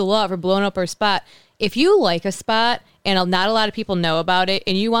 thanks a lot for blowing up our spot. If you like a spot and not a lot of people know about it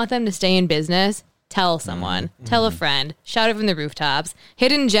and you want them to stay in business, tell someone, tell a friend, shout it from the rooftops.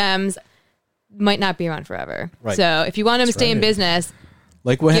 Hidden gems might not be around forever. Right. So if you want them to stay in business,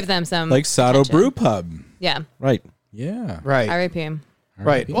 Give them some like Sato attention. Brew Pub. Yeah. Right. Yeah. Right. R.I.P.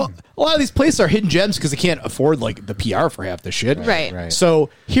 Right. Well, a lot of these places are hidden gems because they can't afford like the PR for half the shit. Right. So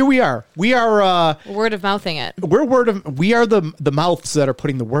here we are. We are Word of mouthing it. we are the mouths that are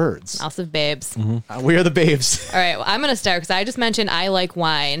putting the words. Mouths of babes. We are the babes. All right. Well, I'm going to start because I just mentioned I like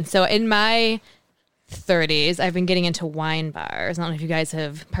wine. So in my 30s, I've been getting into wine bars. I don't know if you guys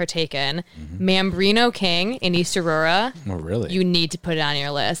have partaken. Mambrino King in East Aurora. Oh, really? You need to put it on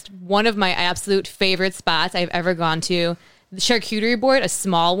your list. One of my absolute favorite spots I've ever gone to. The charcuterie board, a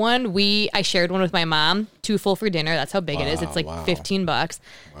small one. I shared one with my mom. 2 full for dinner. That's how big it is. It's like $15.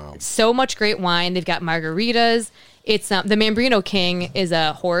 Wow. So much great wine. They've got margaritas. It's the Mambrino King is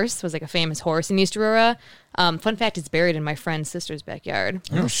a horse. Was like a famous horse in East Aurora. Fun fact: it's buried in my friend's sister's backyard.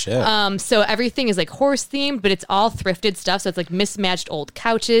 Oh shit. So everything is like horse themed, but it's all thrifted stuff. So it's like mismatched old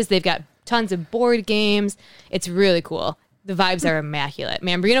couches. They've got tons of board games. It's really cool. The vibes are immaculate.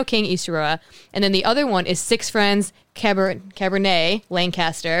 Mambrino King, East Aurora. And then the other one is Six Friends Cabernet,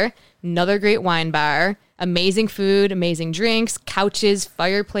 Lancaster. Another great wine bar. Amazing food, amazing drinks, couches,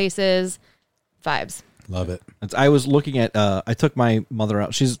 fireplaces, vibes. Love it. I was looking at. I took my mother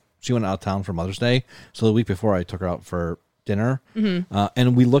out. She went out of town for Mother's Day, so the week before I took her out for dinner,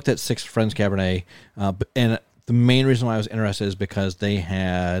 and we looked at Six Friends Cabernet, and the main reason why I was interested is because they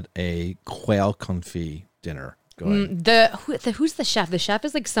had a quail confit dinner going. Who's the chef? The chef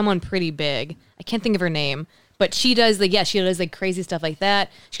is like someone pretty big. I can't think of her name, but she does like crazy stuff like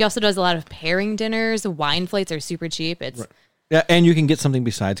that. She also does a lot of pairing dinners. Wine flights are super cheap. It's Yeah, and you can get something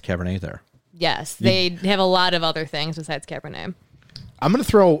besides Cabernet there. Yes, they have a lot of other things besides Cabernet. I'm gonna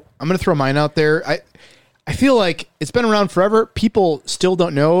throw mine out there. I feel like it's been around forever. People still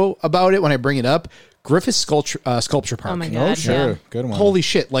don't know about it when I bring it up. Griffith Sculpture Park. Oh my god! Sure, Yeah. good one. Holy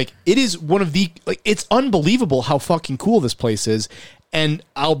shit! Like it is one of the it's unbelievable how fucking cool this place is. And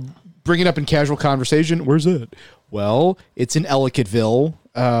I'll bring it up in casual conversation. Where's it? Well, it's in Ellicottville,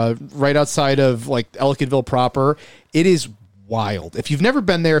 right outside of like Ellicottville proper. It is wild. If you've never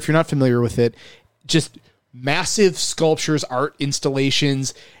been there, if you're not familiar with it, just massive sculptures, art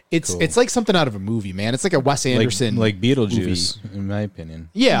installations. It's like something out of a movie, man. It's like a Wes Anderson like Beetlejuice, in my opinion.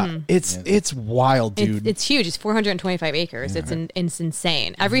 Yeah, it's wild, dude. It's huge. It's 425 acres. It's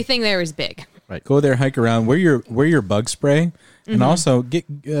insane. Everything there is big. Right. Go there, hike around, wear your bug spray, and also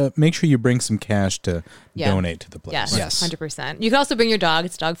make sure you bring some cash to donate to the place. Yes, 100%. You can also bring your dog.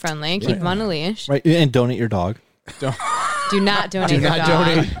 It's dog friendly. Keep him on a leash. Right, and donate your dog. Do not donate your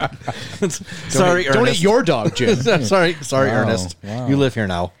dog. Sorry, Ernest. Donate your dog, Jim. sorry, Wow, Ernest. wow. You live here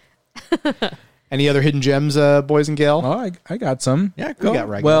now. Any other hidden gems, boys and gal? Oh, I got some. Yeah, We go. got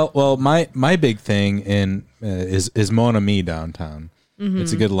regular. Well, my big thing is Mon Ami downtown.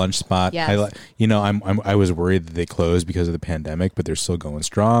 It's a good lunch spot. Yes. I was worried that they closed because of the pandemic, but they're still going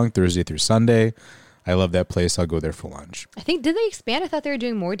strong Thursday through Sunday. I love that place. I'll go there for lunch. I think did they expand? I thought they were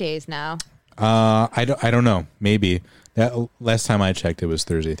doing more days now. I don't know. Maybe that last time I checked, it was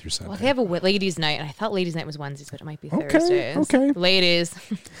Thursday through Sunday. Well, they have a ladies' night, and I thought ladies' night was Wednesdays, but it might be Thursdays. okay. Ladies,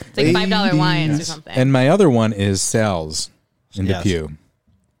 it's like $5 wines or something. And my other one is Sal's in Yes. Depew.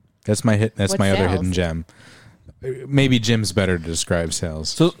 That's my hit. That's What's my other Sal's? hidden gem. Maybe Jim's better to describe Sal's.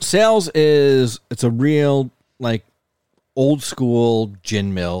 So Sal's it's a real like old school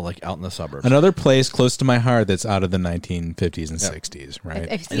gin mill like out in the suburbs. Another place close to my heart that's out of the 1950s and 60s,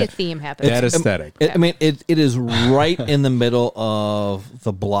 right? I see a theme happening. That aesthetic. It is right in the middle of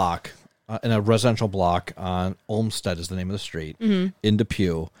the block, in a residential block on Olmsted is the name of the street in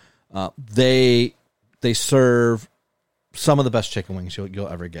Depew. They serve some of the best chicken wings you'll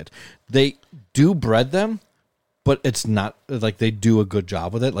ever get. They do bread them, but it's not like they do a good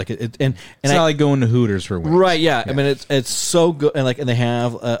job with it. Like it's not like going to Hooters for wings. right, yeah. I mean, it's so good, and they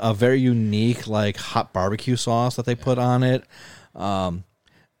have a very unique like hot barbecue sauce that they put on it,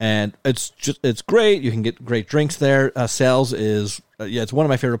 and it's great. You can get great drinks there. Sal's is it's one of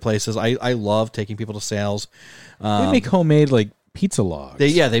my favorite places. I love taking people to Sal's. They make homemade like pizza logs.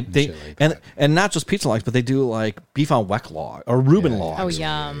 And not just pizza logs, but they do like beef on weck log or Reuben logs. Oh,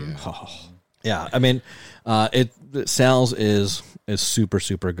 yum. Yeah, I mean, Sal's is super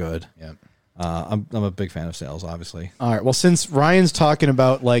super good. Yeah. I'm a big fan of Sal's, obviously. All right. Well, since Ryan's talking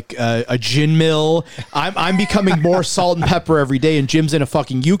about like a gin mill, I'm becoming more salt and pepper every day, and Jim's in a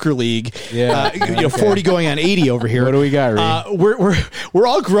fucking euchre league. Yeah. 40 going on 80 over here. What do we got, Ree? We're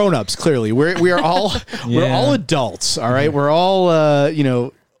all grown ups. Clearly, we are all we're all adults. All right. We're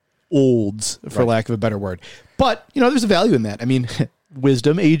all olds, for lack of a better word. But there's a value in that. I mean.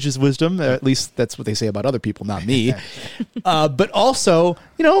 Wisdom, age is wisdom. At least that's what they say about other people, not me. But also,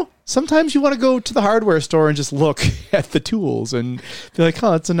 sometimes you want to go to the hardware store and just look at the tools and be like,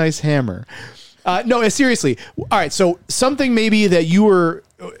 oh, it's a nice hammer. No, seriously. All right. So something maybe that you were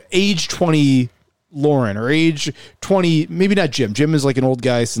age 20, Lauren, or age 20, maybe not Jim. Jim is like an old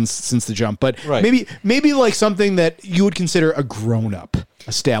guy since the jump, but maybe like something that you would consider a grown-up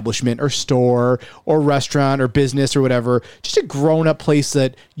establishment or store or restaurant or business or whatever, just a grown-up place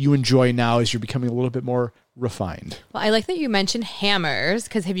that you enjoy now as you're becoming a little bit more refined. Well, I like that you mentioned hammers,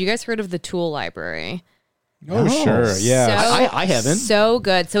 because have you guys heard of the Tool Library? Oh, sure. Yeah. I haven't. So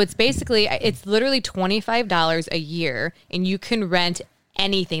good. So it's literally $25 a year, and you can rent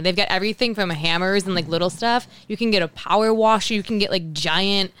anything. They've got everything from hammers and like little stuff. You can get a power washer. You can get like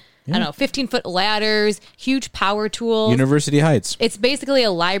giant, 15-foot ladders, huge power tools. University Heights. It's basically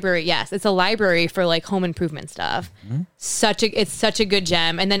a library. Yes, it's a library for like home improvement stuff. It's such a good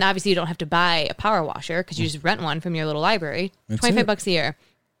gem. And then obviously you don't have to buy a power washer because you just rent one from your little library. $25 a year.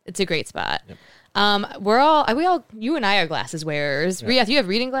 It's a great spot. Yep. You and I are glasses wearers. Yeah. Do you have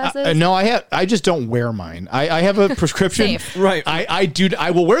reading glasses? No, I just don't wear mine. I have a prescription. Right.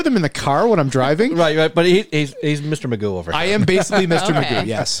 I will wear them in the car when I'm driving. Right. But he's Mr. Magoo over here. I am basically Mr. Magoo.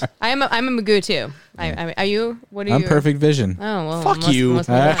 Yes. I'm a Magoo too. Are you? What are you? I'm perfect vision. Oh well, Fuck you. Must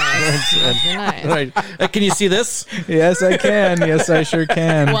be nice. Must be nice. Right. Can you see this? Yes, I can. Yes, I sure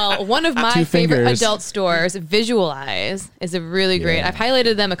can. Well, one of my Two favorite fingers. adult stores, Visualize, is a really great. Yeah. I've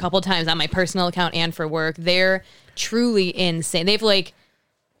highlighted them a couple times on my personal account and for work. They're truly insane. They've like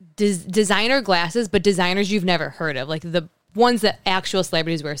designer glasses, but designers you've never heard of, like the ones that actual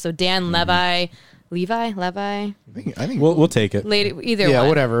celebrities wear. So Dan Levi. I think We'll take it. Either Yeah, one.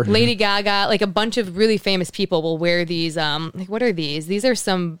 whatever. Lady Gaga, like a bunch of really famous people will wear these. Like what are these? These are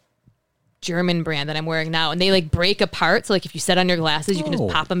some German brand that I'm wearing now, and they like break apart. So like if you set on your glasses, you can just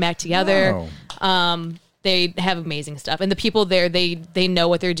pop them back together. Wow. They have amazing stuff, and the people there, they know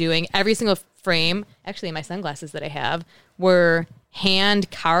what they're doing. Every single frame, actually, my sunglasses that I have were hand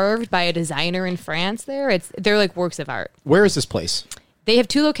carved by a designer in France. They're like works of art. Where is this place? They have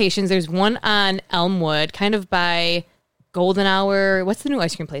two locations. There's one on Elmwood, kind of by Golden Hour. What's the new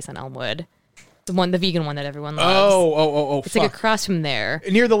ice cream place on Elmwood? The vegan one that everyone loves. Oh, It's like across from there.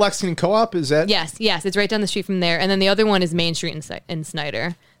 near the Lexington Co-op. Is that? Yes, it's right down the street from there. And then the other one is Main Street in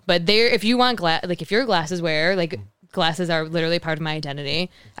Snyder. But there, if you want if you're a glasses wearer, like glasses are literally part of my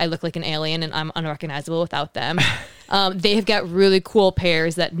identity. I look like an alien and I'm unrecognizable without them. They have got really cool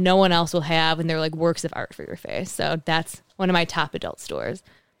pairs that no one else will have, and they're like works of art for your face. So that's one of my top adult stores.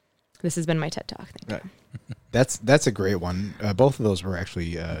 This has been my TED Talk. Thank you. That's a great one. Both of those were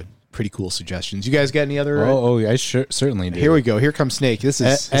actually pretty cool suggestions. You guys got any other? I certainly do. Here we go. Here comes Snake. This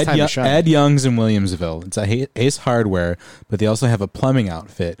is it's time to shine. Ed Young's in Williamsville. It's a Ace Hardware, but they also have a plumbing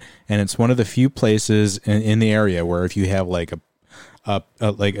outfit, and it's one of the few places in the area where if you have like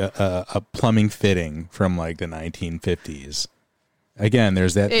a plumbing fitting from like the 1950s. Again,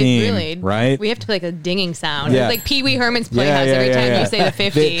 there's that theme, really, right? We have to play like a dinging sound. Yeah. It's like Pee Wee Herman's Playhouse every time you say the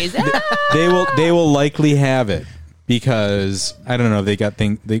 50s. They will likely have it because I don't know. They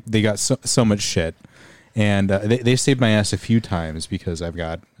got so much shit, and they saved my ass a few times because I've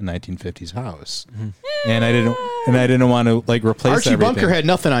got a 1950s house, and I didn't want to like replace Archie everything. Bunker had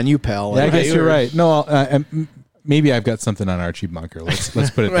nothing on you, pal. Yeah, I guess you're right. No, maybe I've got something on Archie Bunker. Let's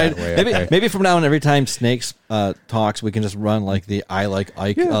put it Right. that way. Okay. Maybe from now on, every time Snakes talks, we can just run like the I Like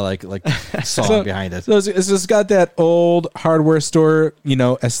Ike like song behind it. So it's got that old hardware store,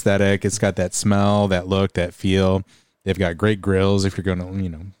 aesthetic. It's got that smell, that look, that feel. They've got great grills if you're going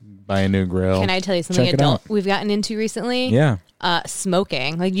to, buy a new grill. Can I tell you something Check it adult out. we've gotten into recently? Yeah.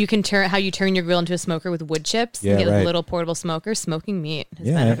 Smoking. Like you can turn your grill into a smoker with wood chips. Yeah, and get like right. a little portable smoker. Smoking meat has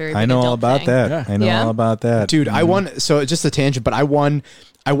been a very big I know all adult about thing. that. Yeah. I know Yeah? all about that. Dude, I won. So just a tangent, but I won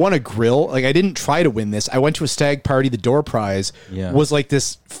a grill. Like I didn't try to win this. I went to a stag party. The door prize was like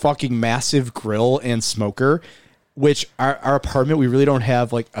this fucking massive grill and smoker, which our apartment, we really don't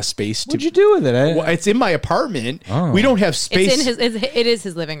have like a space to. What'd you do with it? Well, it's in my apartment. Oh. We don't have space. It is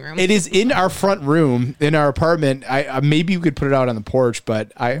his living room. It is in our front room in our apartment. I maybe we could put it out on the porch,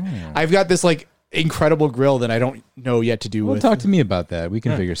 but I've got this like incredible grill that I don't know yet to do Well, with. talk to me about that. We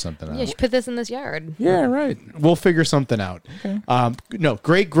can figure something out. you should put this in this yard. Yeah, right. We'll figure something out. Okay. No,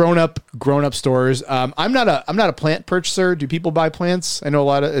 great grown up stores. I'm not a plant purchaser. Do people buy plants? I know a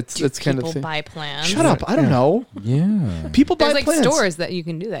lot of it's kind of People thing. buy plants. Shut up! I don't know. Yeah. People buy There's like plants. stores that you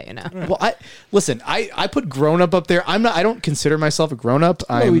can do that. Well, I put grown up there. I don't consider myself a grown up.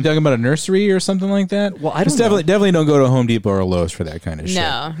 Are we talking about a nursery or something like that? Well, I don't Just definitely don't go to Home Depot or Lowe's for that kind of shit.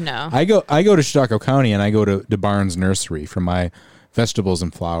 No. I go to Chautauqua County and I go to Barnes Nursery for my vegetables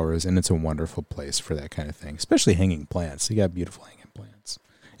and flowers, and it's a wonderful place for that kind of thing, especially hanging plants. They got beautiful hanging plants.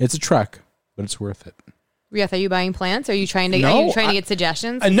 It's a trek, but it's worth it. Rieth, are you buying plants? Are you trying to get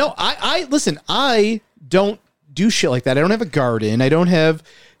suggestions? No, I listen. I don't do shit like that. I don't have a garden. I don't have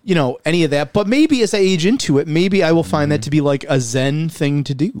any of that. But maybe as I age into it, maybe I will find that to be like a zen thing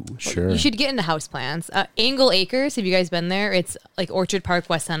to do. Sure. You should get into houseplants. Angle Acres, have you guys been there? It's like Orchard Park,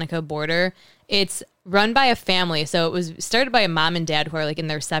 West Seneca border. It's run by a family. So it was started by a mom and dad who are like in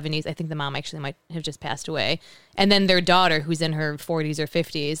their 70s. I think the mom actually might have just passed away. And then their daughter who's in her 40s or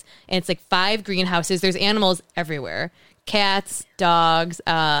 50s. And it's like 5 greenhouses. There's animals everywhere. Cats, dogs,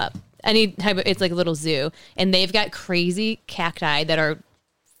 any type of, it's like a little zoo. And they've got crazy cacti that are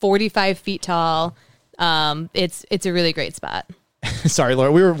 45 feet tall. It's a really great spot. Sorry,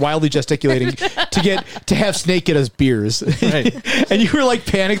 Laura. We were wildly gesticulating to have Snake get us beers, Right. and you were like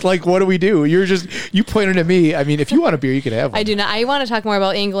panicked, like, "What do we do?" You pointed at me. I mean, if you want a beer, you can have one. I do not. I want to talk more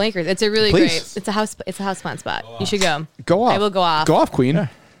about Angle Acres. It's a really Please. great. It's a houseplant spot. You should go. Go off. I will go off. Go off, Queen.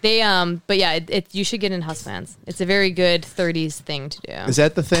 They but yeah, you should get in houseplants. It's a very good 30s thing to do. Is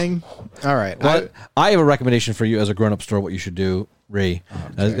that the thing? All right. Well, I have a recommendation for you as a grown-up store. What you should do, Ray,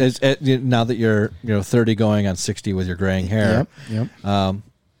 now that you're 30 going on 60 with your graying hair. Yep.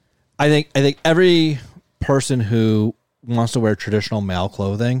 I I think every person who wants to wear traditional male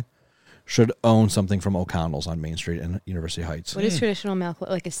clothing should own something from O'Connell's on Main Street in University Heights. What is traditional male clothes?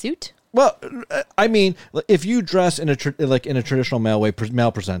 Like a suit? Well, I mean, if you dress in a traditional male way,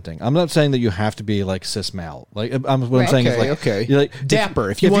 male presenting, I'm not saying that you have to be like cis male. Like I'm saying is like okay, you're like dapper.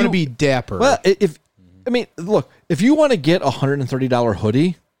 If you want to be dapper, well, look, if you want to get a $130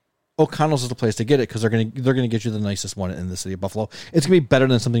 hoodie, O'Connell's is the place to get it because they're gonna get you the nicest one in the city of Buffalo. It's gonna be better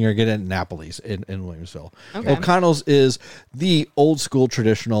than something you're getting at Napoli's in Williamsville. Okay. O'Connell's is the old school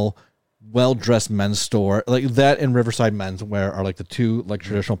traditional, well-dressed men's store. Like that and Riverside Men's Wear are like the two like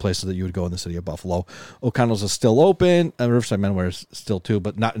traditional places that you would go in the city of Buffalo. O'Connell's is still open, and Riverside Men's Wear is still too,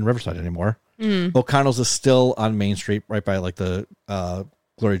 but not in Riverside anymore. O'Connell's is still on Main Street, right by like the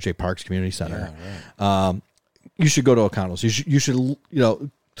Gloria J. Parks Community Center. Yeah, right. You should go to O'Connell's. You should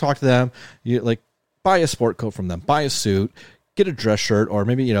talk to them. You like buy a sport coat from them, buy a suit, get a dress shirt, or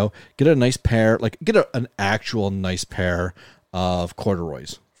maybe get a nice pair, like get an actual nice pair of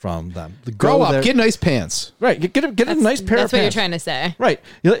corduroys from them. Grow up, get nice pants. Right, get a nice pair of pants. That's what you're trying to say. Right.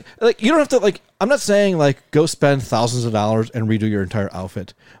 You don't have to I'm not saying go spend thousands of dollars and redo your entire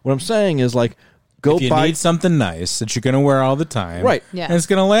outfit. What I'm saying is go if you buy need something nice that you're going to wear all the time. Right. Yeah. And it's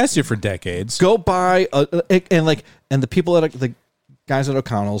going to last you for decades. Go buy and the people at the guys at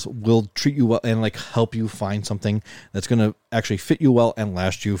O'Connell's will treat you well and help you find something that's going to actually fit you well and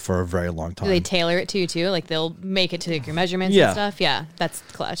last you for a very long time. Do they tailor it to you too? Like they'll make it to your measurements Yeah. and stuff? Yeah, that's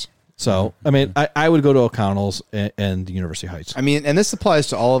clutch. So, I mean, I would go to O'Connell's and University Heights. I mean, and this applies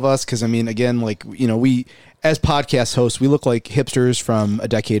to all of us because, I mean, again, we, as podcast hosts, we look like hipsters from a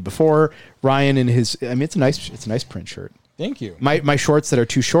decade before. Ryan and his, I mean, it's a nice print shirt. Thank you. My shorts that are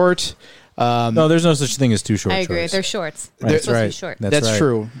too short. No, there's no such thing as too short. I agree. shorts. They're shorts. Right. They're That's supposed to be right. short. That's right.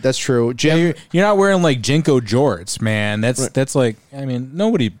 true. That's true. Jim, You're not wearing Jinko jorts, man. That's like, I mean,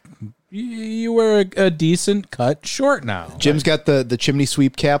 nobody. You wear a decent cut short now. Jim's got the chimney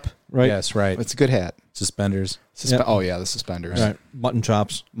sweep cap. Right. Yes, right. It's a good hat. Suspenders. Oh yeah, the suspenders. Right. Mutton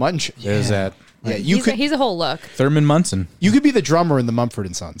chops. There's that. Yeah, He's a whole look. Thurman Munson. You could be the drummer in the Mumford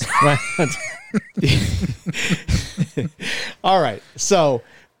and Sons. Right. All right, so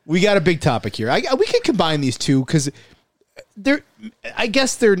we got a big topic here. We can combine these two because I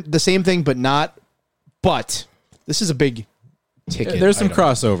guess they're the same thing, but not. But this is a big ticket. There's some item.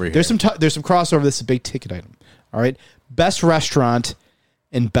 crossover here. There's some crossover. This is a big ticket item. All right, best restaurant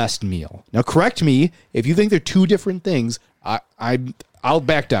and best meal. Now, correct me if you think they're two different things. I'll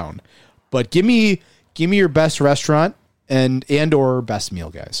back down. But give me your best restaurant and or best meal,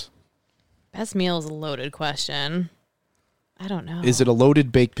 guys. Best meal is a loaded question. I don't know. Is it a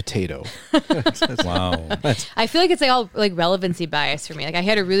loaded baked potato? Wow. I feel like it's all relevancy bias for me. I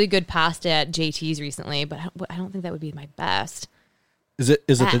had a really good pasta at JT's recently, but I don't think that would be my best. Is it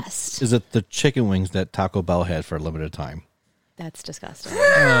Best. the chicken wings that Taco Bell had for a limited time? That's disgusting.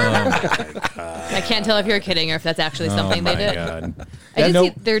 I can't tell if you're kidding or if that's actually something they did. God. I did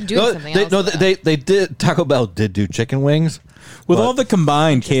see they're doing something else. They did. Taco Bell did do chicken wings. With all the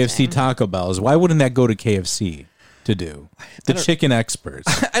combined KFC Taco Bells, why wouldn't that go to KFC to do? The chicken experts.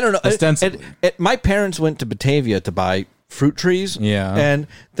 I don't know. Ostensibly. My parents went to Batavia to buy fruit trees. Yeah. And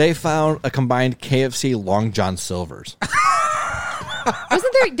they found a combined KFC Long John Silver's.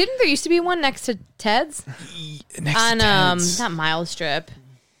 Wasn't there? Didn't there used to be one next to Ted's on not Mile Strip?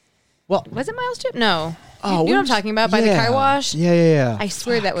 Well, Was it Mile Strip? No. Oh, you know what I'm talking about by the car wash. Yeah. I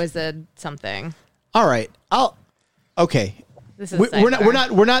swear that was a something. All right. Okay. This is We're not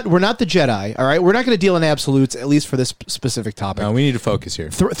the Jedi. All right. We're not going to deal in absolutes, at least for this specific topic. No, we need to focus here.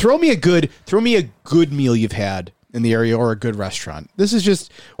 Throw me a good meal you've had in the area or a good restaurant. This is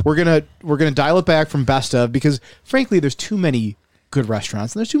just we're gonna dial it back from best of because frankly, there's too many good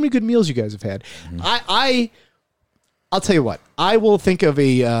restaurants and there's too many good meals you guys have had. Mm-hmm. I'll tell you what. I will think of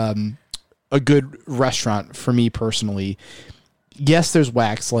a good restaurant for me personally. Yes, there's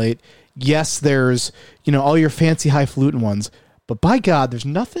Waxlight. Yes, there's all your fancy highfalutin ones. But by God, there's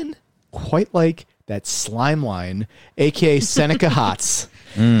nothing quite like that Slime Line, aka Seneca Hots.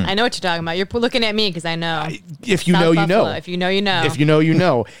 I know what you're talking about. You're looking at me because I know. If you South know, Buffalo. you know. If you know, you know. If you know, you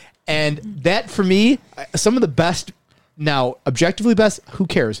know. And that for me, some of the best. Now, objectively best, who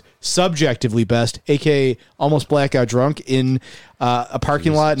cares? Subjectively best, aka almost blackout drunk in a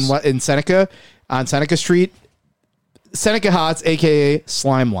parking lot in Seneca on Seneca Street. Seneca Hots, aka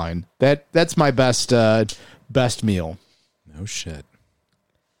Slime Line. That's my best meal. No shit.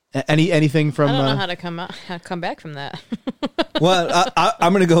 Anything from? I don't know how to come back from that. Well,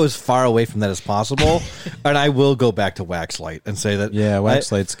 I'm going to go as far away from that as possible, and I will go back to Waxlight and say that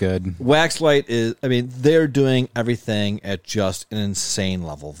Waxlight's good. Waxlight is, I mean, they're doing everything at just an insane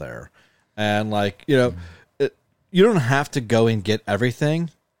level there, and like you don't have to go and get everything,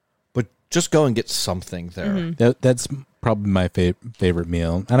 but just go and get something there. That's probably my favorite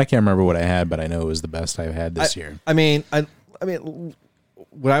meal, and I can't remember what I had, but I know it was the best I've had this year. I mean,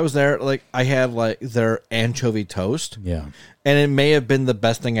 when I was there, like I had like their anchovy toast, and it may have been the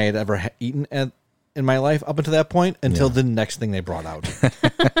best thing I had ever eaten in my life up until that point, until the next thing they brought out.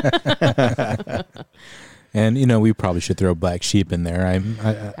 And we probably should throw Black Sheep in there.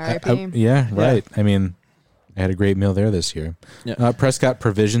 R.I.P. Yeah, right. I mean, I had a great meal there this year. Yeah. Prescott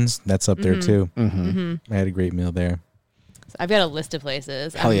Provisions, that's up there too. I had a great meal there. So I've got a list of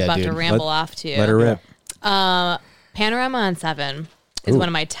places Hell yeah, I'm about dude. to ramble off to. Let her rip. Panorama on 7 is one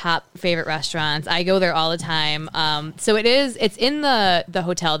of my top favorite restaurants. I go there all the time. So it's in the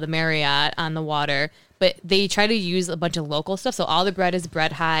hotel, the Marriott on the water, but they try to use a bunch of local stuff. So all the bread is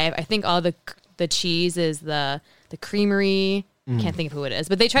Bread Hive. I think all the cheese is the creamery. Can't think of who it is,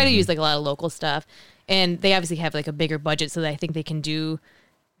 but they try to use like a lot of local stuff, and they obviously have like a bigger budget, so that I think they can do,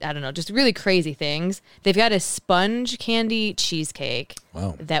 I don't know, just really crazy things. They've got a sponge candy cheesecake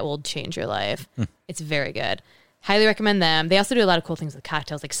that will change your life. It's very good. Highly recommend them. They also do a lot of cool things with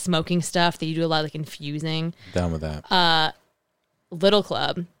cocktails, like smoking stuff. They do a lot of like infusing. Down with that. Little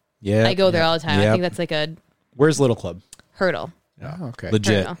Club. Yeah. I go there all the time. Yep. I think that's like a Where's Little Club? hurdle. Oh, okay.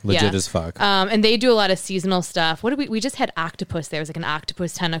 Legit Yeah. as fuck. And they do a lot of seasonal stuff. What did we just had octopus there. It was like an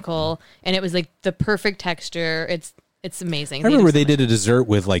octopus tentacle, and it was like the perfect texture. It's amazing. I remember they do so much. did a dessert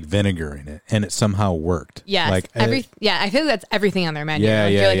with like vinegar in it, and it somehow worked. Yes, like I think that's everything on their menu. Yeah,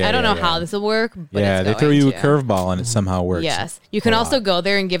 Like, yeah, you're like, yeah, I don't know yeah, how yeah. this will work, but yeah, it's they throw going you a to. curveball, and it somehow works. Yes, you can also go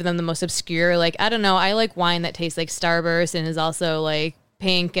there and give them the most obscure. Like, I don't know, I like wine that tastes like Starburst and is also like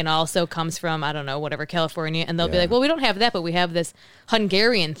pink and also comes from, I don't know, whatever, California, and they'll be like, well, we don't have that, but we have this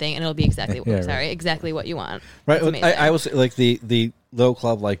Hungarian thing, and it'll be exactly exactly what you want. Right. It's amazing. I was like the Little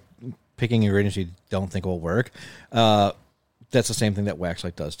Club, like picking ingredients you don't think will work. That's the same thing that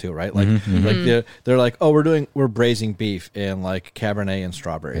Waxlight does too, right? Like, like they're like, oh, we're braising beef and like Cabernet and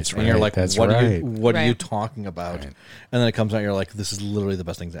strawberries, That's and you're right, like, that's what right. are you Right. talking about? Right. And then it comes out, you're like, this is literally the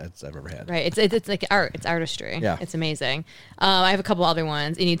best thing that I've ever had. Right. It's like art. It's artistry. Yeah. It's amazing. I have a couple other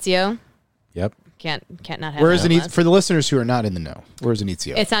ones. Inizio. Yep. Can't not have Where is that on the Inizio? list. For the listeners who are not in the know, where is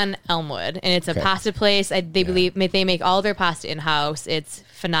Inizio? It's on Elmwood, and it's a Okay. pasta place. They believe they make all their pasta in house. It's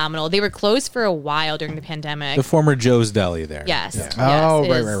phenomenal. They were closed for a while during the pandemic. The former Joe's Deli there. Yes. Yeah. Yes, Oh,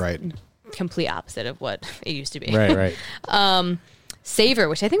 it right. is Complete opposite of what it used to be. Right. Savor,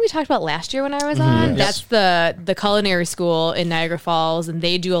 which I think we talked about last year when I was on. That's the culinary school in Niagara Falls, and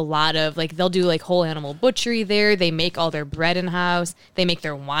they do a lot of they'll do like whole animal butchery there. They make all their bread in house. They make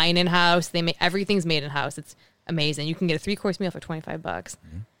their wine in house. They make everything's made in house. It's amazing. You can get a 3-course meal for $25.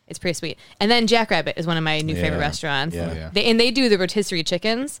 It's pretty sweet. And then Jackrabbit is one of my new favorite restaurants. Yeah. They do the rotisserie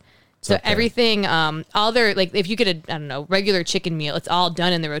chickens. So everything, all their if you get a regular chicken meal, it's all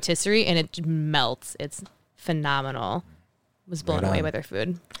done in the rotisserie and it melts. It's phenomenal. Was blown away by their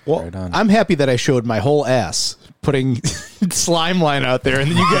food. Well, Right on. I'm happy that I showed my whole ass putting slime line out there,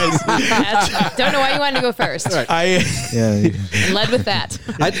 and then you guys. Don't know why you wanted to go first. I Yeah. Led with that.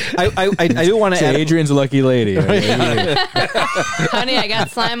 I do want to Say add. Adrian's a lucky lady. Honey, I got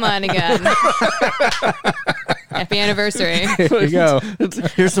slime line again. Happy anniversary. There you go.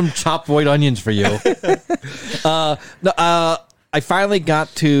 Here's some chopped white onions for you. I finally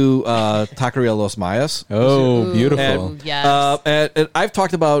got to Taqueria Los Mayas. Oh, beautiful. And, Yes. and I've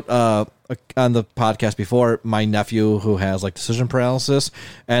talked about on the podcast before my nephew who has like decision paralysis,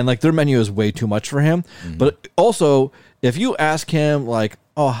 and like their menu is way too much for him. But also, if you ask him like,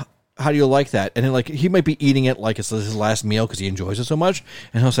 "Oh, how do you like that?" and then like he might be eating it like it's his last meal because he enjoys it so much,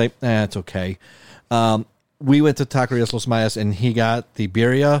 and he'll say, "It's okay." We went to Taqueria Los Mayas and he got the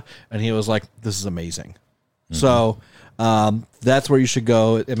birria, and he was like, "This is amazing." So that's where you should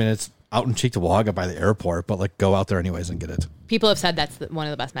go. I mean, it's out in Cheektowaga by the airport, but like go out there anyways and get it. People have said that's one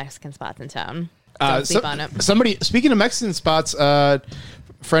of the best Mexican spots in town. Don't sleep on it. Somebody speaking of Mexican spots,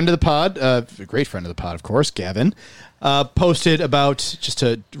 friend of the pod, a great friend of the pod, of course, Gavin, posted about, just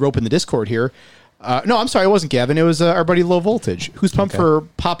to rope in the Discord here. No, I'm sorry, it wasn't Gavin. It was our buddy Low Voltage, who's pumped for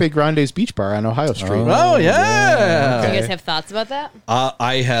Pape Grande's Beach Bar on Ohio Street. Oh yeah. Do you guys have thoughts about that?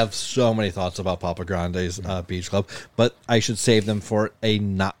 I have so many thoughts about Papa Grande's Beach Club, but I should save them for a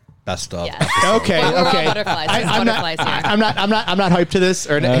not best of. Yes. Okay, We're all okay. butterflies. There's I'm butterflies here. I'm not hyped to this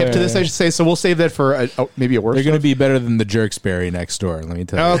or hip to this. I should say. So we'll save that for maybe a worse. They're going to be better than the Jerksberry next door. Let me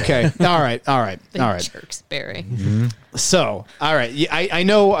tell you. Okay. All right. Jerksberry. So, all right. I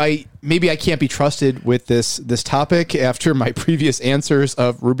know maybe I can't be trusted with this topic after my previous answers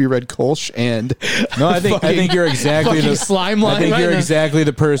of Ruby Red Kolsch and No, I think you're exactly fucking the slime line. I think right you're now. exactly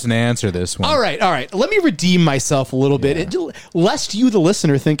the person to answer this one. All right. Let me redeem myself a little bit. Lest you, the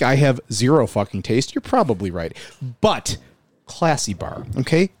listener, think I have zero fucking taste. You're probably right. But classy bar,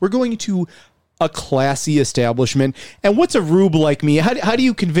 okay? We're going to a classy establishment. And what's a rube like me? How do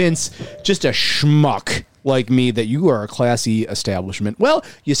you convince just a schmuck like me that you are a classy establishment? Well,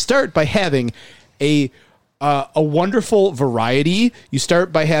 you start by having a wonderful variety. You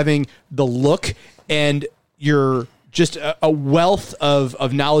start by having the look and your just a wealth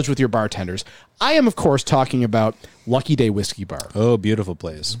of knowledge with your bartenders. I am, of course, talking about Lucky Day Whiskey Bar. Oh, beautiful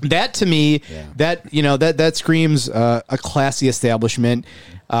place. That to me, that screams a classy establishment.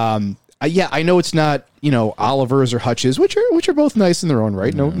 I know it's not Oliver's or Hutch's, which are both nice in their own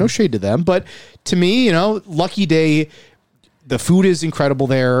right. No shade to them, but to me, Lucky Day, the food is incredible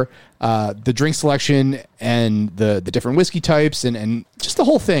there. The drink selection and the different whiskey types and just the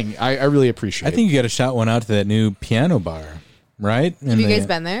whole thing, I really appreciate. I think you got to shout one out to that new piano bar, right? Have you guys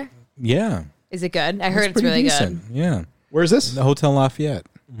been there? Yeah. Is it good? I heard it's pretty really decent. good. Yeah. Where is this? The Hotel Lafayette.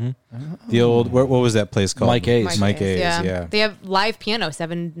 The old, what was that place called? Mike A's. Mike A's, yeah. They have live piano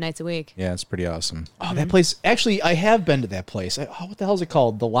 7 nights a week. Yeah, it's pretty awesome. Oh, that place. Actually, I have been to that place. What the hell is it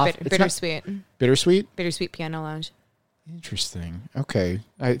called? The Bittersweet. Bittersweet? Bittersweet Piano Lounge. Interesting. Okay.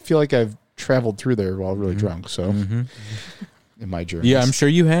 I feel like I've traveled through there while really drunk, so in my journey. Yeah, I'm sure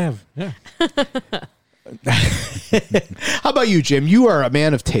you have. Yeah. How about you, Jim? You are a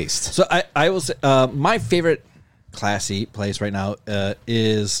man of taste. So I will say my favorite classy place right now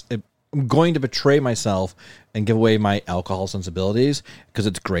is I'm going to betray myself and give away my alcohol sensibilities because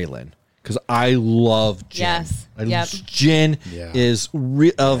it's Greyland. Because I love gin. Yes. Yep. Gin Yeah. is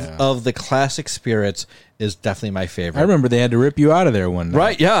of the classic spirits is definitely my favorite. I remember they had to rip you out of there one night.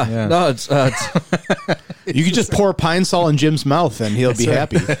 Right? Yeah. No, it's You could just pour pine sol in Jim's mouth and he'll be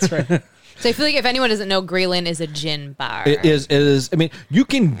happy. That's right. So I feel like if anyone doesn't know, Greyland is a gin bar. It is. I mean, you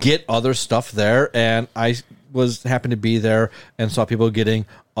can get other stuff there, and I happened to be there and saw people getting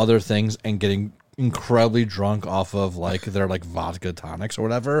other things and getting incredibly drunk off of their vodka tonics or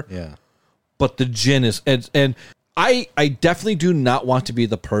whatever. Yeah. But the gin is, and I definitely do not want to be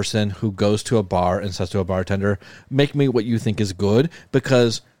the person who goes to a bar and says to a bartender, "Make me what you think is good,"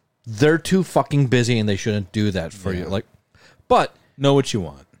 because they're too fucking busy and they shouldn't do that for you. But Know what you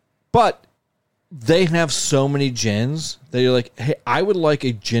want. But they have so many gins that you're like, hey, I would like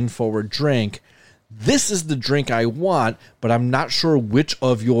a gin forward drink. This is the drink I want, but I'm not sure which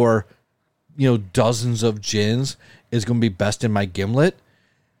of your, dozens of gins is going to be best in my gimlet.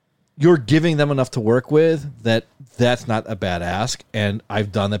 You're giving them enough to work with that's not a bad ask. And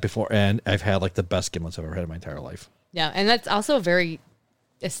I've done that before, and I've had the best gimlets I've ever had in my entire life. Yeah, and that's also a very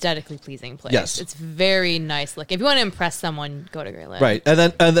aesthetically pleasing place. Yes. It's very nice looking. If you want to impress someone, go to Greyland. Right. And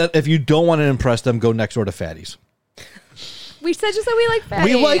then if you don't want to impress them, go next door to Fatty's. We said just that we like fatties.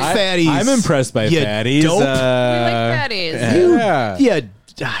 We like fatties. I'm impressed by You fatties. dope. We like fatties.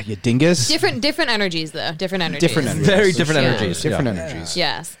 Yeah. You dingus. Different energies, though. Different energies. Different energies. Very different Yeah. energies. Different Yeah. energies.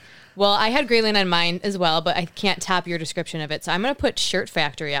 Yes. Well, I had Greyland on mine as well, but I can't top your description of it. So I'm going to put Shirt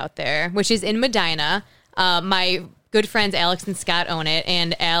Factory out there, which is in Medina. My good friends Alex and Scott own it,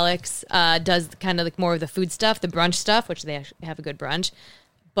 and Alex does kind of more of the food stuff, the brunch stuff, which they actually have a good brunch.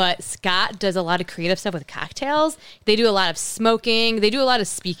 But Scott does a lot of creative stuff with cocktails. They do a lot of smoking. They do a lot of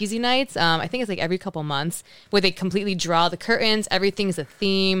speakeasy nights. I think it's every couple months where they completely draw the curtains. Everything's a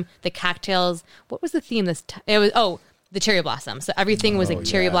theme. The cocktails. What was the theme this time? It was the cherry blossom. So everything was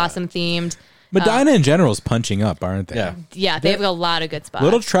cherry blossom themed. Medina in general is punching up, aren't they? Yeah. Yeah, they have a lot of good spots.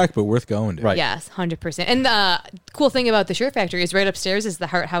 Little trek, but worth going to. Right. Yes, 100%. And the cool thing about the Shirt Factory is right upstairs is the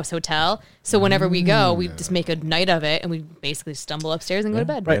Hart House Hotel. So whenever we go, we just make a night of it, and we basically stumble upstairs and go to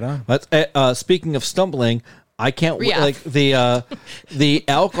bed. Right on. But speaking of stumbling, I can't wait. Yeah. The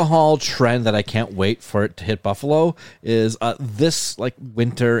alcohol trend that I can't wait for it to hit Buffalo is this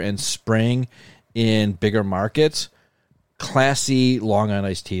winter and spring in bigger markets. Classy Long Island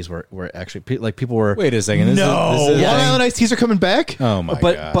iced teas were actually people were. Wait a second. This is Long Island iced teas are coming back. Oh my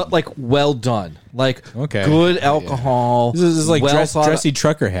god! But well done, Okay. good alcohol. This is like thought- dressy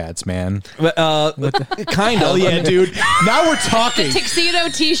trucker hats, man. kind Hell of. yeah, dude. Now we're talking. Tuxedo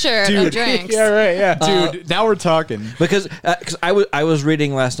T-shirt of drinks. Yeah, right. Yeah, Dude, now we're talking. Because I was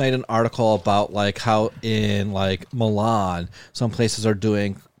reading last night an article about how in Milan some places are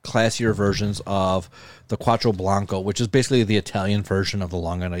doing classier versions of the Quattro Blanco, which is basically the Italian version of the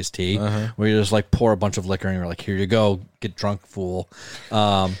Long Island iced tea, where you just like pour a bunch of liquor and you're like, here you go, get drunk, fool.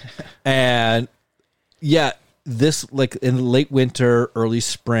 And yeah, this like in late winter, early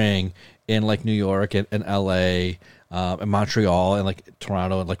spring in like New York and LA and Montreal and like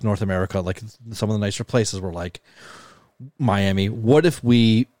Toronto and like North America, like some of the nicer places were like Miami. What if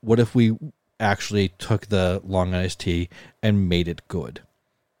we actually took the Long Island iced tea and made it good?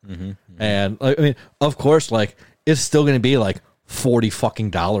 And I mean, of course, like it's still going to be like $40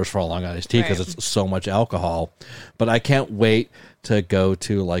 fucking for a Long Island iced tea because it's so much alcohol. But I can't wait to go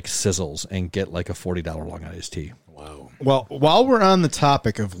to like Sizzles and get like a $40 Long Island iced tea. Wow. Well, while we're on the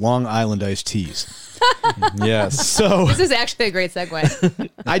topic of Long Island iced teas, Yes. so This is actually a great segue.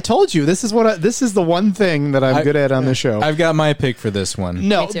 I told you this is the one thing that I'm good at on the show. I've got my pick for this one.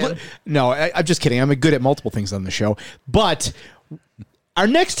 No, Me too. I'm just kidding. I'm good at multiple things on the show. But our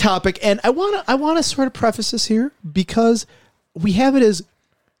next topic, and I want to sort of preface this here because we have it as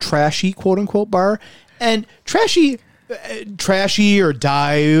trashy, quote unquote, bar, and trashy or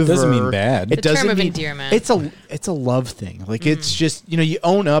dive Doesn't or- mean bad. It It's a term doesn't of mean endearment. It's a love thing. Like it's just you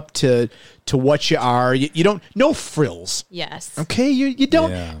own up to what you are. You don't no frills. Yes. Okay, you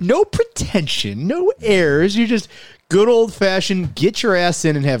don't Yeah. no pretension, no airs. You just good old fashioned get your ass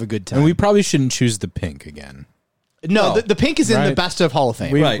in and have a good time. And we probably shouldn't choose the pink again. No, the pink is in the Right. best of Hall of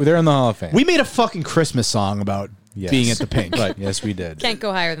Fame. They're in the Hall of Fame. We made a fucking Christmas song about Yes. being at the pink. Right. Yes, we did. Can't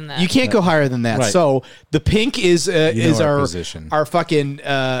go higher than that. You can't go higher than that. Right. So the pink is our our position. our fucking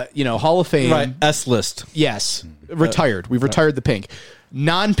Hall of Fame. Right, S list. Yes, retired. We've retired the pink.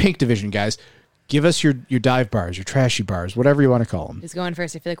 Non-pink division, guys. Give us your dive bars, your trashy bars, whatever you want to call them. Who's going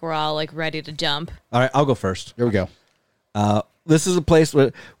first? I feel like we're all like ready to jump. All right, I'll go first. Here we go. This is a place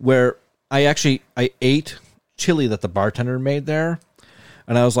where I ate chili that the bartender made there,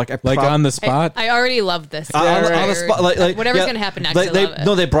 and I was like, On the spot. I already love this. on the spot, like Whatever's gonna happen next, I love it.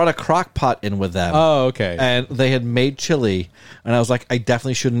 No, they brought a crock pot in with them. Oh, okay. And they had made chili, and I was like, I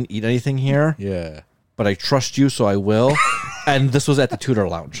definitely shouldn't eat anything here, Yeah. but I trust you, so I will. And this was at the Tudor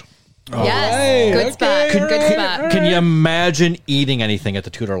Lounge. Yes. Good spot. Good spot. Can you imagine eating anything at the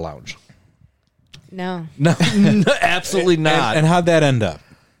Tudor Lounge? No. No, absolutely not. And how'd that end up?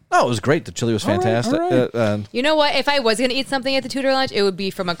 No, it was great. The chili was fantastic. all right. You know what? If I was gonna eat something at the Tudor Lounge, it would be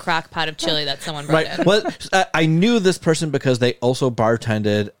from a crock pot of chili that someone brought Right. in. Well, I knew this person because they also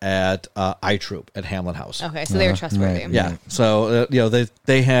bartended at iTroop at Hamlin House. Okay, so they were trustworthy. right. Yeah. So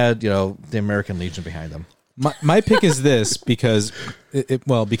they had the American Legion behind them. My pick is this because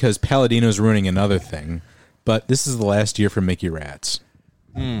because Palladino's ruining another thing, but this is the last year for Mickey Rats,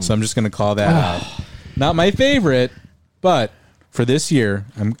 so I'm just going to call that out. Not my favorite, but for this year,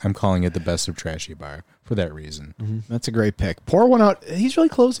 I'm calling it the best of trashy bar for that reason. That's a great pick. Pour one out. He's really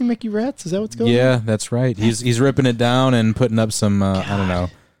closing Mickey Rats. Is that what's going on? Yeah, that's right. He's ripping it down and putting up some I don't know,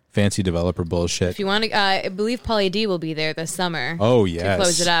 fancy developer bullshit. If you want to, I believe Pauly D will be there this summer. Oh, to yes.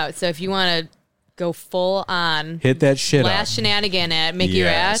 close it out. So if you want to go full on Hit that shit up. last shenanigan at Mickey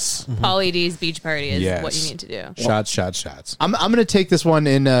Yes. Rats, Pauly D's beach party is Yes. what you need to do. Shots. I'm going to take this one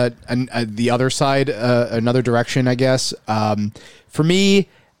in the other side, another direction, I guess. For me,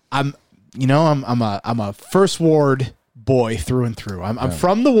 I'm a first ward boy through and through. I'm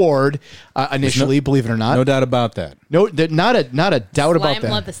from the ward initially, believe it or not. No doubt about that. No, not a doubt about Slime,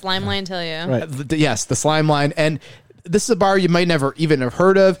 that. let the slime line tell you. Right. Yes, the Slime Line, and this is a bar you might never even have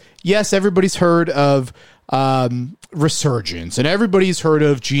heard of. Yes, everybody's heard of Resurgence, and everybody's heard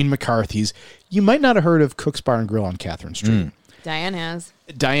of Gene McCarthy's. You might not have heard of Cook's Bar and Grill on Catherine Street. Diane has.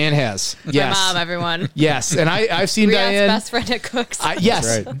 Diane has. Yes. My mom, everyone. Yes, and I've seen Riyadh's Diane. best friend at Cook's.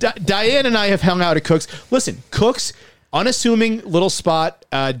 Yes, Diane and I have hung out at Cook's. Listen, Cook's, unassuming little spot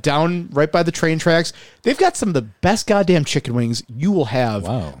down right by the train tracks. They've got some of the best goddamn chicken wings you will have.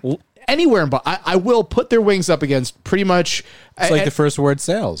 Wow. Anywhere, but I will put their wings up against pretty much. It's like the first word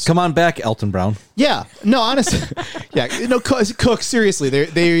sales. Come on back, Elton Brown. Yeah, no, honestly, yeah, no. Cook, seriously,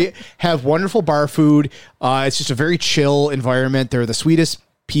 they have wonderful bar food. It's just a very chill environment. They're the sweetest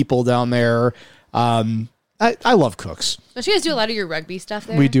people down there. I love Cooks. Don't you guys do a lot of your rugby stuff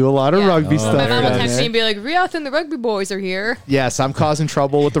there? We do a lot of rugby stuff. My mom will down text me there. and be like, Riyadh and the rugby boys are here. Yes, I'm causing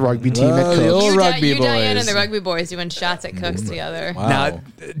trouble with the rugby team at Well, the Cooks. old rugby you Diane, boys. and the rugby boys doing shots at Cook's together. Wow. Now,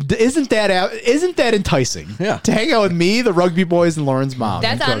 isn't that enticing? Yeah. To hang out with me, the rugby boys, and Lauren's mom.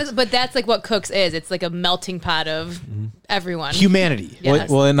 That's and Cooks. honest, but that's like what Cook's is. It's like a melting pot of everyone. Humanity. Yes.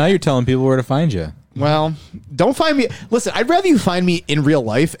 Well, now you're telling people where to find you. Well, don't find me. Listen, I'd rather you find me in real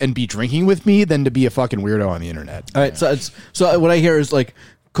life and be drinking with me than to be a fucking weirdo on the internet. All right. So what I hear is like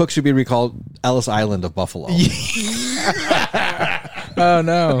Cook should be recalled Ellis Island of Buffalo. That's Oh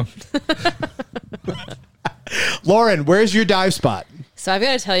no. Lauren, where's your dive spot? So I've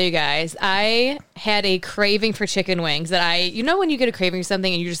got to tell you guys, I had a craving for chicken wings that when you get a craving for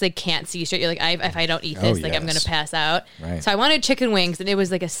something and you just like can't see straight, you're like, if I don't eat this, I'm going to pass out. Right. So I wanted chicken wings, and it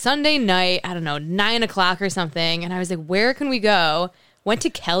was like a Sunday night, I don't know, 9:00 or something. And I was like, where can we go? Went to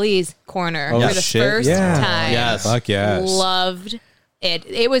Kelly's Corner for the first time. Yes. Fuck yes. Loved it.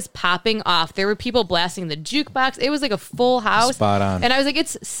 It was popping off. There were people blasting the jukebox. It was like a full house. Spot on. And I was like,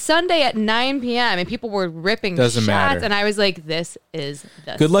 it's Sunday at 9 p.m. and people were ripping Doesn't shots. matter. And I was like, this is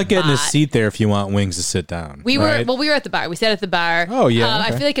the Good luck getting a spot. seat there if you want wings to sit down. We right? were at the bar. We sat at the bar. Oh, yeah, I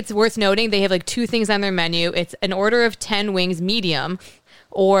okay. feel like it's worth noting they have like 2 things on their menu. It's an order of 10 wings medium,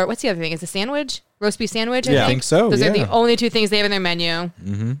 or what's the other thing? Is a sandwich? Roast beef sandwich? I think so. Those are yeah. the only 2 things they have in their menu.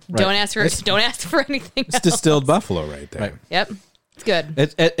 Mm-hmm. Don't ask for anything It's else. distilled buffalo right there. Right. Yep. It's good.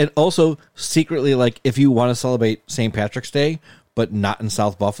 It also secretly, like, if you want to celebrate St. Patrick's Day, but not in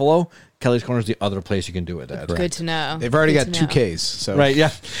South Buffalo, Kelly's Corner is the other place you can do it at. Good to know. They've already Good got to 2 know. Ks. So Right,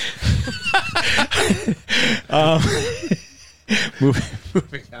 yeah.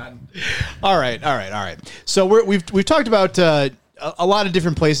 Moving on. All right. So we've talked about a lot of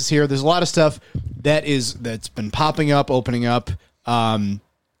different places here. There's a lot of stuff that's been popping up, opening up.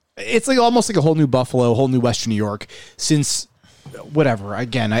 It's like almost like a whole new Buffalo, whole new Western New York since whatever.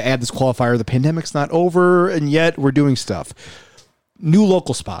 Again, I add this qualifier: the pandemic's not over, and yet we're doing stuff. New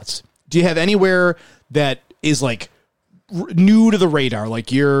local spots. Do you have anywhere that is like new to the radar?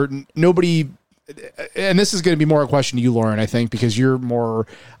 Like you're nobody. And this is going to be more a question to you, Lauren, I think, because you're more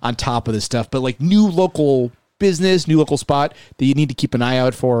on top of this stuff. But like new local business, new local spot that you need to keep an eye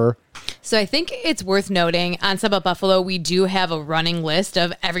out for. So I think it's worth noting on Sub Up Buffalo, we do have a running list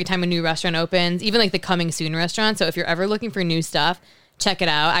of every time a new restaurant opens, even like the coming soon restaurant. So if you're ever looking for new stuff, check it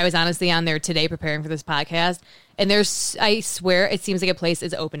out. I was honestly on there today preparing for this podcast, and I swear it seems like a place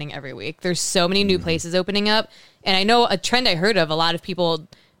is opening every week. There's so many new places opening up. And I know a trend I heard of, a lot of people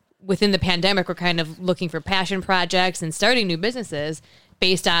within the pandemic were kind of looking for passion projects and starting new businesses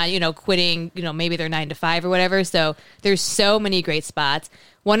based on, quitting, maybe their 9 to 5 or whatever. So there's so many great spots.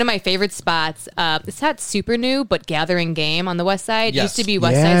 One of my favorite spots, it's not super new, but Gathering Game on the West Side. Yes. Used to be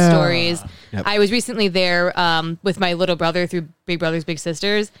West Side Stories. Yep. I was recently there with my little brother through Big Brothers Big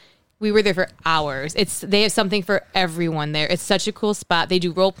Sisters. We were there for hours. They have something for everyone there. It's such a cool spot. They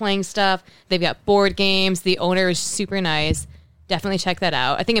do role-playing stuff. They've got board games. The owner is super nice. Definitely check that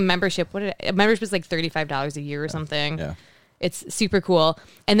out. I think a membership was like $35 a year or something. Yeah. It's super cool.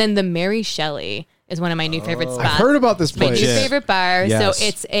 And then the Mary Shelley is one of my new favorite spots. I've heard about this place. My new favorite bar. Yes. So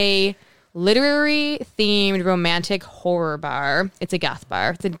it's a literary themed romantic horror bar. It's a goth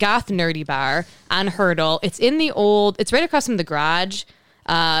bar. It's a goth nerdy bar on Hurdle. It's right across from the Garage.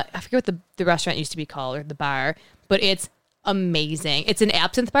 I forget what the restaurant used to be called, or the bar, but it's amazing. It's an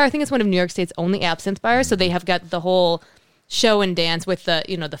absinthe bar. I think it's one of New York State's only absinthe bars. So they have got the whole show and dance with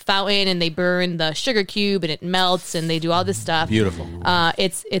the fountain, and they burn the sugar cube and it melts, and they do all this stuff. Beautiful.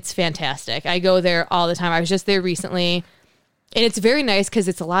 It's fantastic. I go there all the time. I was just there recently, and it's very nice because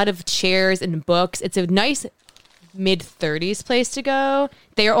it's a lot of chairs and books. It's a nice mid-30s place to go.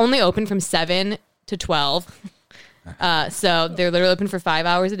 They are only open from 7 to 12. So they're literally open for 5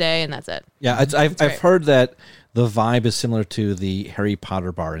 hours a day, and that's it. Yeah, I've heard that the vibe is similar to the Harry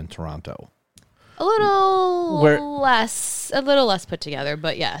Potter bar in Toronto. A little less put together,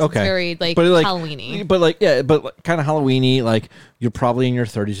 but yes, Okay. it's very Halloween-y. But kind of Halloween-y. Like, you're probably in your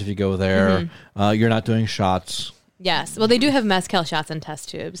 30s if you go there. You're not doing shots. Yes. Well, they do have mezcal shots and test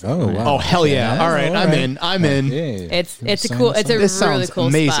tubes. Oh, wow. Oh, hell yeah. All right. I'm in. Okay. It's a Sounds- cool. It's a This really sounds cool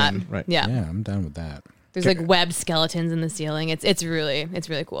amazing. spot. Right. Yeah. Yeah, I'm done with that. There's like webbed skeletons in the ceiling. It's really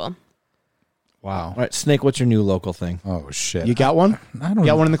cool. Wow. All right, Snake, what's your new local thing? Oh, shit. You got one? I don't You got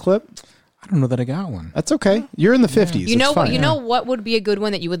know. one in the clip? I don't know that I got one. That's okay. You're in the 50s. You know It's fine. you know what would be a good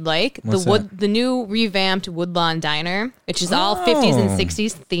one that you would like? What's The new revamped Woodlawn Diner, which is all 50s and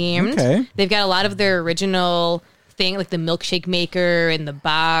 60s themed. Okay. They've got a lot of their original thing, like the milkshake maker and the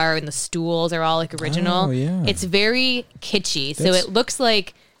bar and the stools are all like original. Oh, yeah. It's very kitschy. So That's- it looks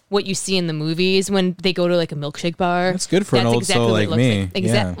like what you see in the movies when they go to like a milkshake bar. That's good for an old soul what like it looks me. Like.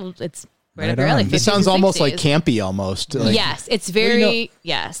 Exactly. It's right Right up your alley. on. This 50s sounds and almost 60s. like campy almost. Like, Yes, it's very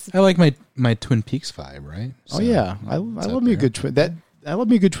yes. I like my Twin Peaks vibe, right? Oh So, yeah. I it's love up me a there. good I love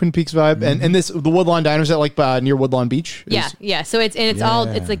me a good Twin Peaks vibe. And this the Woodlawn Diner, is that like near Woodlawn Beach? Yeah. So it's all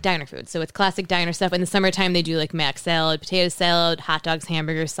Yeah. it's like diner food. So it's classic diner stuff. In the summertime, they do like mac salad, potato salad, hot dogs,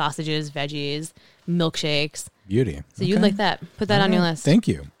 hamburgers, sausages, veggies, milkshakes. Beauty. So you'd like that. Put that on your list. Thank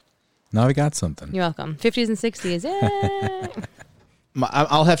you. Now I got something. You're welcome. 50s and 60s. Yeah.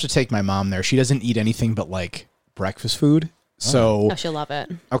 I'll have to take my mom there. She doesn't eat anything but like breakfast food. So Oh, she'll love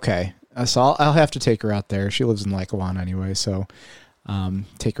it. okay, so I'll have to take her out there. She lives in Lackawanna anyway, so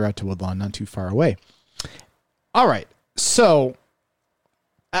take her out to Woodlawn, not too far away. All right, so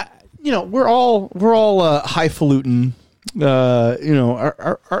we're all highfalutin. We're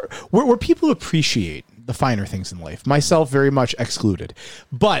people who appreciate the finer things in life. Myself, very much excluded.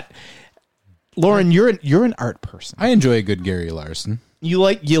 But Lauren, you're an art person. I enjoy a good Gary Larson. You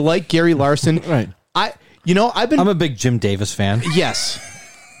like Gary Larson, Right. I'm a big Jim Davis fan. yes.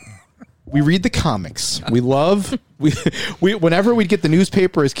 We read the comics. We whenever we'd get the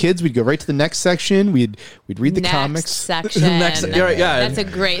newspaper as kids, we'd go right to the next section. We'd read the Next comics. section. You're right, yeah. That's a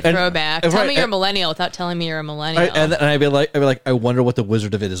great And- throwback. and Tell right, me you're a and- millennial without telling me you're a millennial. And I'd be like, I wonder what the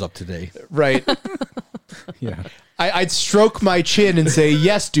Wizard of It is up today. Right. Yeah. I'd stroke my chin and say,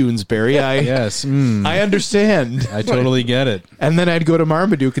 "Yes, Doonesbury, Yes. I understand." I totally get it. And then I'd go to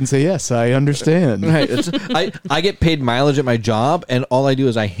Marmaduke and say, "Yes, I understand." Right. I get paid mileage at my job, and all I do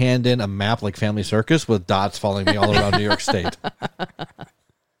is I hand in a map like Family Circus with dots following me all around New York State.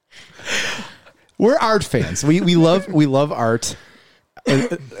 We're art fans. We love art. And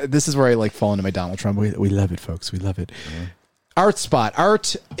this is where I like fall into my Donald Trump. We love it, folks. We love it. Art spot,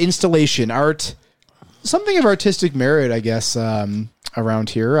 art installation, art. Something of artistic merit, I guess, around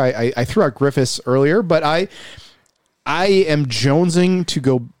here. I threw out Griffiths earlier, but I am jonesing to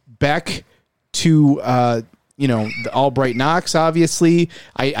go back to the Albright Knox. Obviously,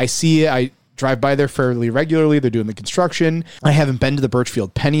 I see it. I drive by there fairly regularly. They're doing the construction. I haven't been to the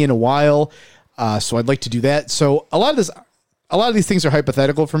Birchfield Penny in a while, so I'd like to do that. So a lot of these things are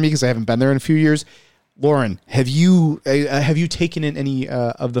hypothetical for me because I haven't been there in a few years. Lauren, have you taken in any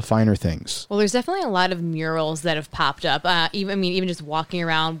of the finer things? Well, there's definitely a lot of murals that have popped up. Even just walking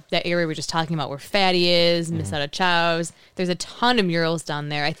around that area we're just talking about where Fatty is, Minnesota Chow's. There's a ton of murals down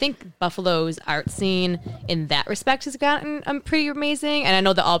there. I think Buffalo's art scene in that respect has gotten pretty amazing. And I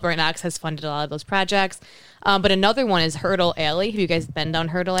know that Albright Knox has funded a lot of those projects. But another one is Hurdle Alley. Have you guys been down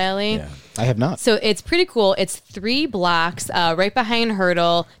Hurdle Alley? Yeah, I have not. So it's pretty cool. It's 3 blocks right behind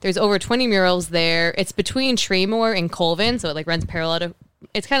Hurdle. There's over 20 murals there. It's between Tremor and Colvin, so it runs parallel to.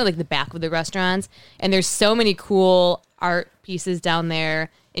 It's kind of like the back of the restaurants, and there's so many cool art pieces down there,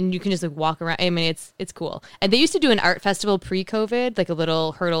 and you can just walk around. I mean, it's cool. And they used to do an art festival pre-COVID, like a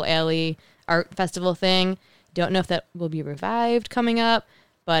little Hurdle Alley art festival thing. Don't know if that will be revived coming up,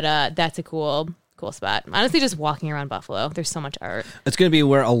 but that's a cool spot. Honestly, just walking around Buffalo, there's so much art. It's going to be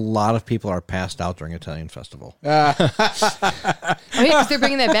where a lot of people are passed out during Italian festival. Oh yeah, because they're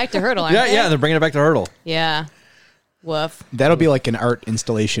bringing that back to Hurdle, aren't they? Yeah, they're bringing it back to Hurdle. Yeah. Woof. That'll be like an art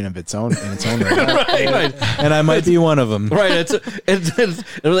installation of its own in its own right. Right. And I might be one of them. Right. Is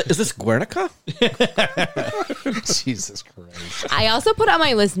this Guernica? Jesus Christ. I also put on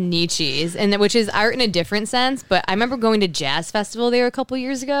my list Nietzsche's, which is art in a different sense, but I remember going to Jazz Festival there a couple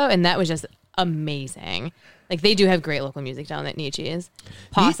years ago, and that was just amazing. They do have great local music down at Nietzsche's.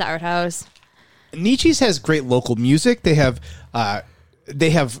 Pasta Art House. Nietzsche's has great local music. They have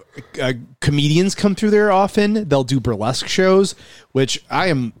comedians come through there often. They'll do burlesque shows, which I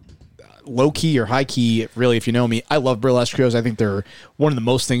am low key or high key, really, if you know me. I love burlesque shows. I think they're one of the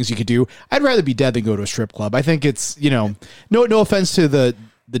most things you could do. I'd rather be dead than go to a strip club. I think it's, no offense to the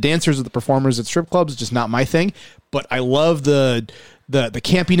dancers or the performers at strip clubs, it's just not my thing. But I love the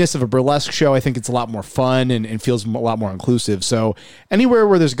campiness of a burlesque show. I think it's a lot more fun and feels a lot more inclusive. So anywhere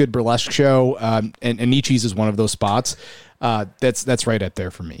where there's a good burlesque show, and Nietzsche's is one of those spots, that's right up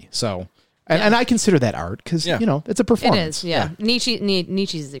there for me. So, and I consider that art because, it's a performance. It is, yeah.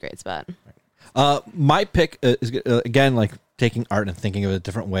 Nietzsche's is a great spot. My pick is, again, taking art and thinking of it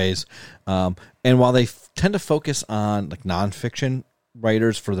different ways. And while they tend to focus on nonfiction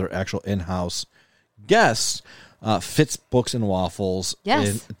writers for their actual in-house guests, Fitz Books and Waffles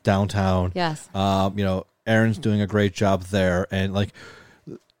in downtown. Yes. Aaron's doing a great job there. And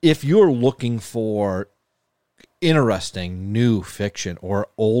if you're looking for interesting new fiction or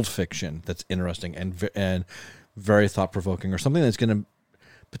old fiction that's interesting and very thought-provoking, or something that's going to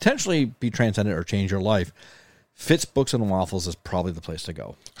potentially be transcendent or change your life, Fitz Books and Waffles is probably the place to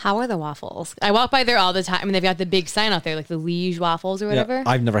go. How are the waffles? I walk by there all the time. I mean, they've got the big sign out there, the Liege waffles or whatever. Yeah,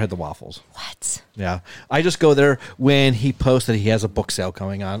 I've never had the waffles. What? Yeah, I just go there when he posts that he has a book sale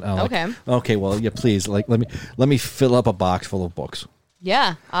coming on. I'm okay, well, yeah, please, let me fill up a box full of books.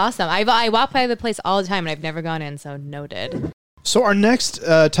 Yeah, awesome. I walk by the place all the time, and I've never gone in, so noted. So our next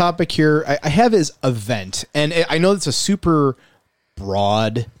topic here I have is event, and I know it's a super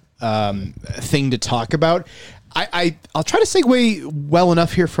broad thing to talk about. I'll try to segue well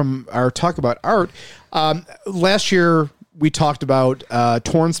enough here from our talk about art. Last year we talked about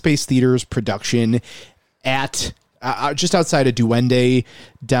Torn Space Theater's production at just outside of Duende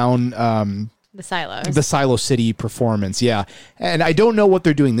down The Silos. the Silo City performance. Yeah. And I don't know what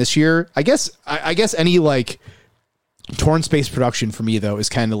they're doing this year. I guess any like Torn Space production for me though is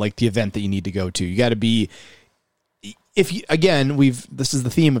kind of like the event that you need to go to. You got to be, if you, again, this is the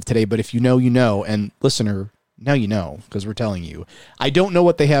theme of today, but if you know, and listener, now you know, because we're telling you. I don't know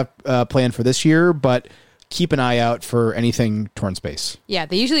what they have planned for this year, but keep an eye out for anything Torn Space. Yeah,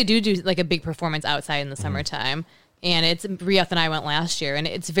 they usually do like a big performance outside in the summertime. And it's, Brieth and I went last year, and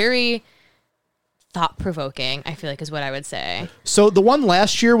it's very thought-provoking, I feel like is what I would say. So the one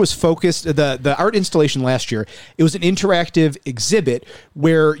last year was focused, the art installation last year, it was an interactive exhibit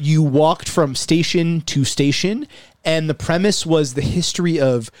where you walked from station to station, and the premise was the history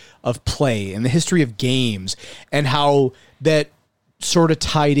of play and the history of games and how that sort of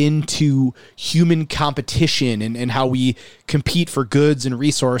tied into human competition and how we compete for goods and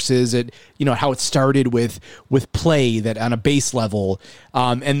resources, at how it started with play that on a base level,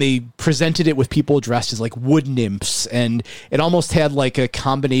 and they presented it with people dressed as like wood nymphs, and it almost had like a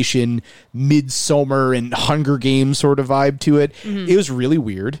combination Midsummer and Hunger Games sort of vibe to it. It was really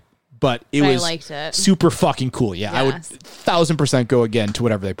weird, but I liked it. Super fucking cool. Yeah, I would 1000% go again to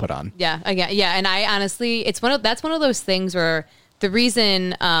whatever they put on. Yeah, and I honestly, that's one of those things where the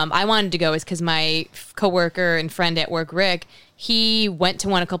reason I wanted to go is because my coworker and friend at work, Rick, he went to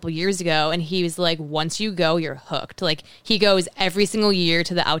one a couple years ago, and he was like, once you go, you're hooked. Like, he goes every single year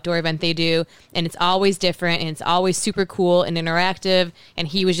to the outdoor event they do, and it's always different, and it's always super cool and interactive. And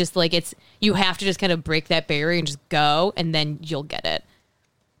he was just like, you have to just kind of break that barrier and just go, and then you'll get it,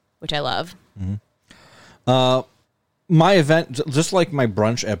 which I love. My event, just like my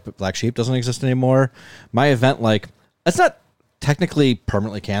brunch at Black Sheep doesn't exist anymore, my event, like, it's not technically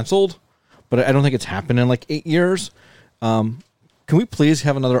permanently canceled, but I don't think it's happened in like 8 years. Can we please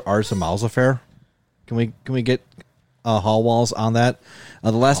have another Arts and Miles affair? Can we get Hall Walls on that?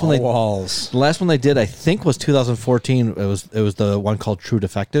 The last one they did, I think, was 2014. It was the one called True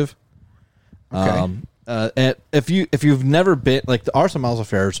Defective. Okay. And if you've never been, like, the Arts and Miles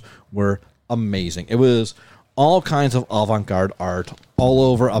affairs were amazing. It was all kinds of avant-garde art all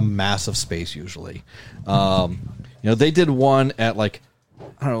over a massive space usually. They did one at like,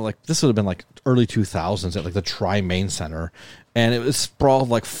 I don't know, like this would have been like early 2000s at like the Tri-Main Center, and it was sprawled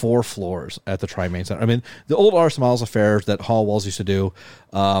like 4 floors at the Tri-Main Center. I mean, the old Arts and Miles affairs that Hall Walls used to do,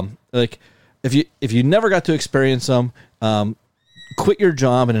 like if you never got to experience them, quit your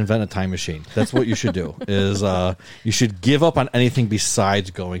job and invent a time machine. That's what you should do. Is you should give up on anything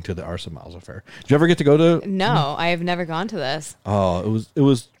besides going to the Arts and Miles affair. Did you ever get to go to? No, I have never gone to this. Oh, it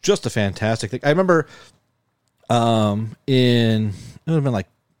was just a fantastic thing. I remember. It would have been like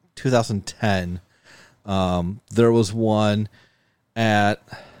 2010. There was one at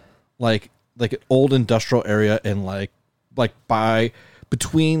like an old industrial area in like by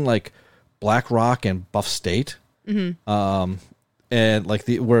between like Black Rock and Buff State. And like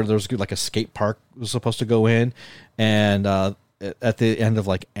where there's like a skate park was supposed to go in, and at the end of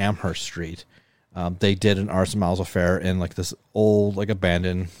like Amherst Street, they did an Arts and Miles affair in like this old like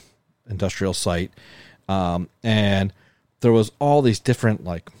abandoned industrial site. And there was all these different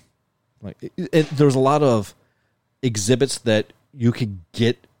there was a lot of exhibits that you could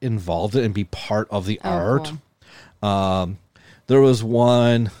get involved in and be part of the art. Cool. There was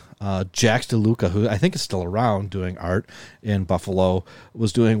one, Jax DeLuca, who I think is still around doing art in Buffalo,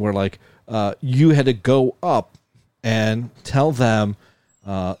 was doing where like you had to go up and tell them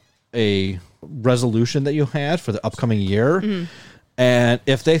a resolution that you had for the upcoming year. And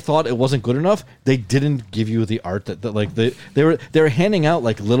if they thought it wasn't good enough, they didn't give you the art that like they were handing out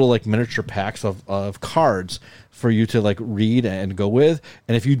like little like miniature packs of cards for you to like read and go with.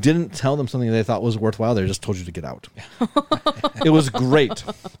 And if you didn't tell them something they thought was worthwhile, they just told you to get out. It was great.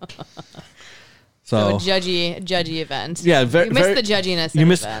 So a judgy event. Yeah, you missed the judginess. You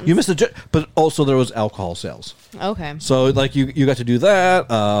missed the but also there was alcohol sales. Okay. So like you got to do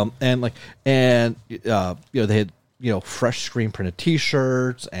that, and they had fresh screen printed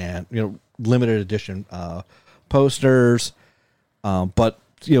T-shirts and limited edition posters, but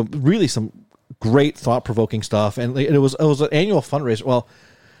really some great thought provoking stuff. And it was an annual fundraiser. Well,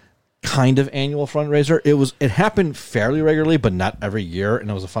 kind of annual fundraiser. It happened fairly regularly, but not every year. And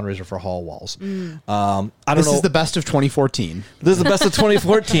it was a fundraiser for Hall Walls. I don't know. This is the best of 2014. This is the best of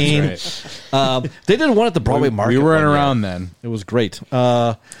 2014. Right. They did one at the Broadway Market. We weren't around then. It was great.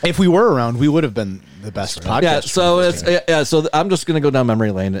 If we were around, we would have been the best podcast. Yeah. So I'm just going to go down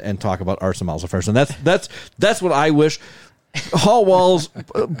memory lane and talk about Arts and Miles affairs, and that's what I wish. Hall Walls,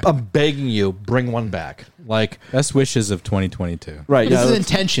 I'm begging you, bring one back. Like Best wishes of 2022. right, This yeah, is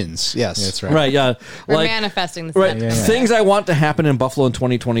intentions. Yes, That's right. right, yeah, We're like manifesting this. right, stuff. things I want to happen in Buffalo in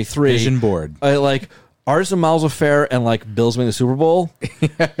 2023. Vision board. Like Arts and Miles Affair and like Bills winning the Super Bowl.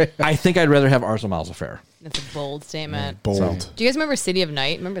 I think I'd rather have Arts and Miles Affair. That's a bold statement. bold. Do you guys remember City of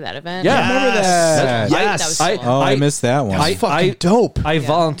Night? Remember that event? Yeah. I remember that. Yes. Yes. That was fun. Oh, I missed that one. I- Fucking dope. I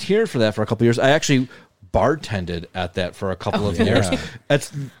volunteered for that for a couple of years. I actually bartended at that for a couple of years. yeah.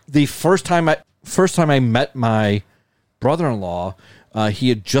 That's the first time I met my brother-in-law. He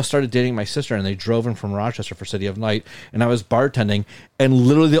had just started dating my sister, and they drove him from Rochester for City of Night. And I was bartending, and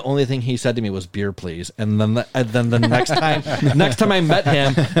literally the only thing he said to me was "beer, please." And then the next time I met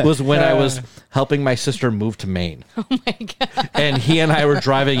him was when I was helping my sister move to Maine. Oh my god! And he and I were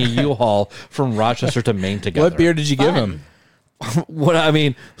driving a U-Haul from Rochester to Maine together. What beer did you give him? What I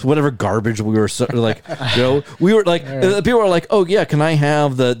mean, whatever garbage we were like, we were like, people were like, "Oh yeah, can I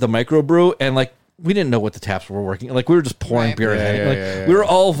have the microbrew?" And like, we didn't know what the taps were working. Like, we were just pouring Right. beer. Yeah, We were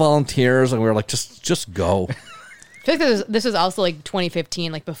all volunteers, and we were like, just go. I feel like this was also like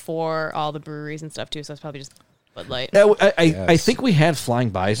 2015, like before all the breweries and stuff too. So it's probably just Bud Light. I think we had Flying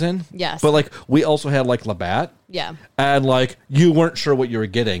Bison. Yes. but like we also had like Labatt. Yeah. And like you weren't sure what you were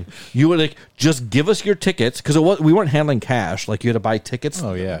getting. You would like just give us your tickets because we weren't handling cash. Like you had to buy tickets.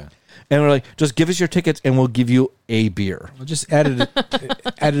 Oh yeah. And we're like, just give us your tickets and we'll give you a beer. Well, just added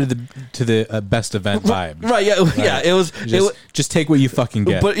to the best event vibe. Right? Yeah, yeah. It was. Just take what you fucking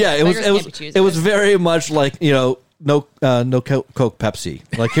get. But yeah, Beggars can't be choosers. it was very much like no Coke Pepsi.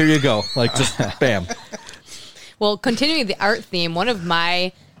 Like here you go. Like just bam. Well, continuing the art theme, one of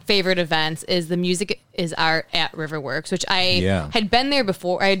my favorite events is the Music is Art at Riverworks, which I had been there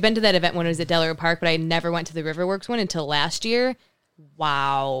before. I had been to that event when it was at Delaware Park, but I never went to the Riverworks one until last year.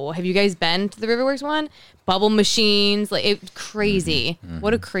 Wow. Have you guys been to the Riverworks one? Bubble machines, like it's crazy.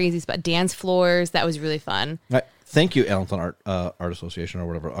 What a crazy spot. Dance floors. That was really fun. Thank you, Allentown Art Association or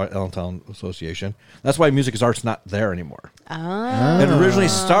whatever, Allentown Association. That's why Music is Art's not there anymore. Oh. It originally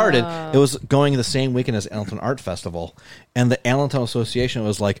started, it was going the same weekend as Allentown Art Festival, and the Allentown Association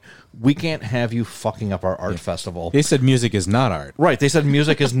was like, we can't have you fucking up our art festival. They said music is not art. Right, they said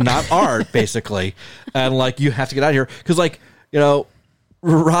music is not art, basically, and like, you have to get out of here, because like, you know,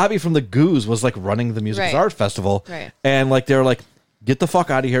 Robbie from the Goose was like running the Music is Art Festival, and like, they were like, get the fuck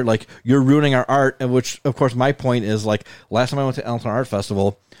out of here. Like, you're ruining our art. And which, of course, my point is, like, last time I went to Allentown Art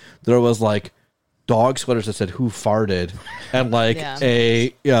Festival, there was, like, dog sweaters that said, who farted? And, like,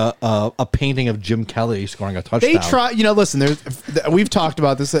 a painting of Jim Kelly scoring a touchdown. They try, listen, we've talked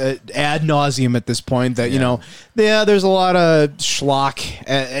about this ad nauseum at this point that, there's a lot of schlock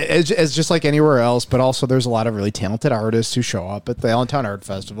as just like anywhere else, but also there's a lot of really talented artists who show up at the Allentown Art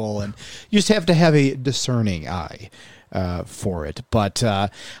Festival, and you just have to have a discerning eye for it. But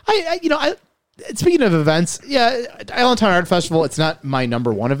speaking of events, Allentown Art Festival, it's not my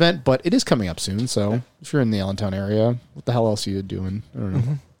number one event, but it is coming up soon. So if you're in the Allentown area, what the hell else are you doing? I don't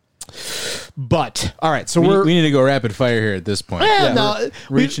know. But all right, so we need to go rapid fire here at this point. We're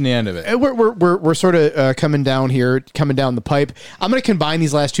reaching the end of it. We're sort of coming down the pipe. I'm going to combine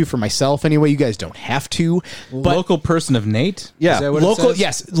these last two for myself anyway. You guys don't have to. But Local person of Nate. Yeah. Is that what it local, says?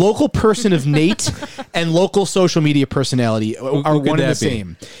 yes, local person of Nate and local social media personality are could one and the that be?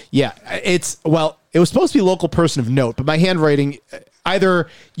 same. Yeah, it was supposed to be local person of note, but my handwriting, either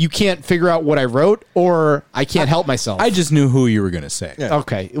you can't figure out what I wrote or I can't help myself. I just knew who you were going to say.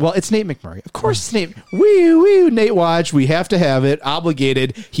 Okay, well, it's Nate McMurray. Of course, it's Nate. Woo, Nate Watch. We have to have it.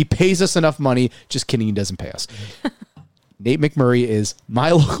 Obligated. He pays us enough money. Just kidding, he doesn't pay us. Nate McMurray is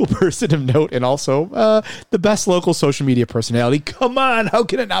my local person of note and also the best local social media personality. Come on, how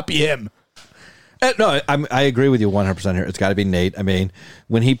can it not be him? No, I agree with you 100% here. It's got to be Nate. I mean,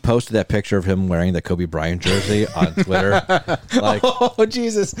 when he posted that picture of him wearing the Kobe Bryant jersey on Twitter, like, Oh,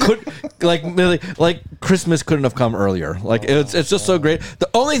 Jesus. like Christmas couldn't have come earlier. Like, it's just so great. The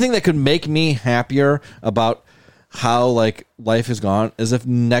only thing that could make me happier about how like life has gone is if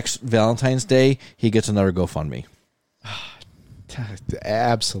next Valentine's Day he gets another GoFundMe.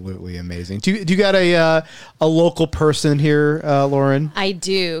 Absolutely amazing. Do you got a local person here, Lauren? I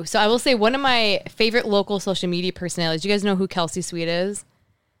do. So I will say one of my favorite local social media personalities. Do you guys know who Kelsey Sweet is?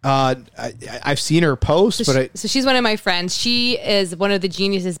 I've seen her post, So, but so she's one of my friends. She is one of the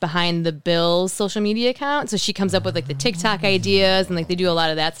geniuses behind the Bills social media account. So she comes up with like the TikTok ideas and like they do a lot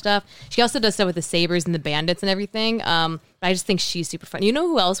of that stuff. She also does stuff with the Sabres and the Bandits and everything. I just think she's super fun. You know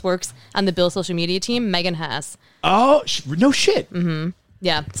who else works on the Bills social media team? Megan Hess. oh, no shit.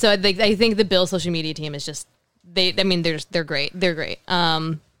 Yeah. So I think the Bills social media team is just they're great. They're great.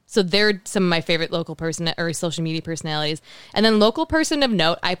 So So they're some of my favorite local person or social media personalities. And then local person of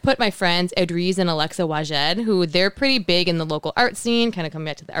note, I put my friends Edriz and Alexa Wajed, who they're pretty big in the local art scene, kind of coming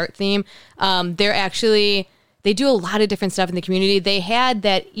back to the art theme. They do a lot of different stuff in the community. They had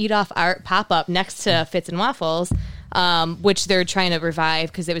that Eat Off Art pop-up next to Fits and Waffles, which they're trying to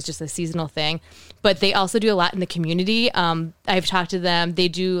revive because it was just a seasonal thing. But they also do a lot in the community. I've talked to them. They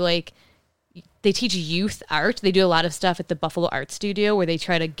teach youth art. They do a lot of stuff at the Buffalo Art Studio where they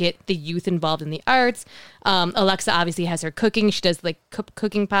try to get the youth involved in the arts. Alexa obviously has her cooking. She does like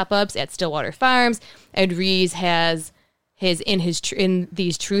cooking pop-ups at Stillwater Farms. Ed Rees has in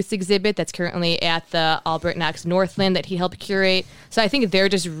these Truths exhibit that's currently at the Albert Knox Northland that he helped curate. So I think they're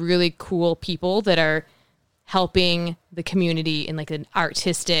just really cool people that are helping the community in like an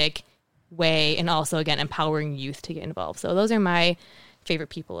artistic way and also, again, empowering youth to get involved. So those are my favorite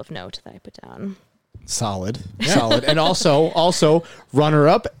people of note that I put down. Solid. And also runner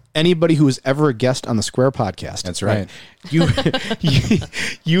up, anybody who was ever a guest on the Square podcast. That's right.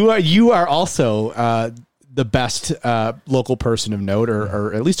 You are also the best local person of note,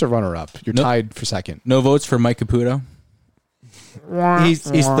 or at least a runner up. You're tied for second. No votes for Mike Caputo? He's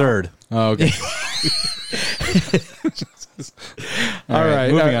third. Oh, okay. All right,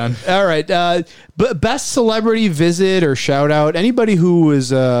 moving on. All right, but best celebrity visit or shout out, anybody who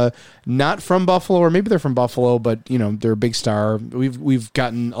is not from Buffalo, or maybe they're from Buffalo, but they're a big star. We've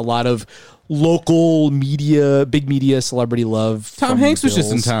gotten a lot of local media, big media celebrity love. Tom Hanks was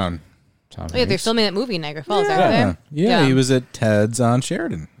just in town. Yeah, they're filming that movie in Niagara Falls, aren't they? Yeah, he was at Ted's on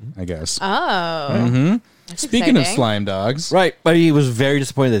Sheridan, I guess. Oh. Mm-hmm. Speaking of slime dogs. Right, but he was very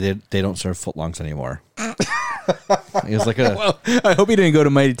disappointed that they don't serve footlongs anymore. He was like well, I hope he didn't go to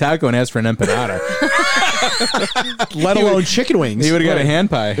Mighty Taco and ask for an empanada. Let alone chicken wings. He would have got a hand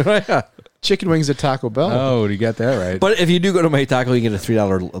pie. Right, yeah. Chicken wings at Taco Bell. Oh, you got that right. But if you do go to Mighty Taco, you get a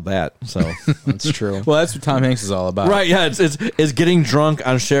 $3 bat. So that's true. Well, that's what Tom Hanks is all about. Right, yeah. It's getting drunk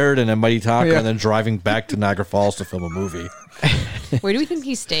on Sheridan and Mighty Taco and then driving back to Niagara Falls to film a movie. Where do we think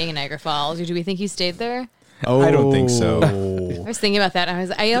he's staying in Niagara Falls? Or do we think he stayed there? Oh, I don't think so. I was thinking about that.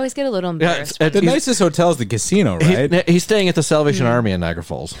 I always get a little embarrassed. The nicest hotel is the casino, right? He's staying at the Salvation Army in Niagara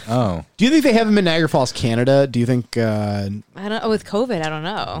Falls. Oh. Do you think they have him in Niagara Falls, Canada? Do you think... I don't know. With COVID, I don't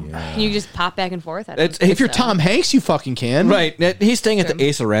know. Yeah. Can you just pop back and forth? If you're Tom Hanks, you fucking can. Right. He's staying at the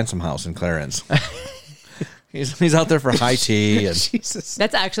Asa Ransom House in Clarence. He's out there for high tea. And Jesus.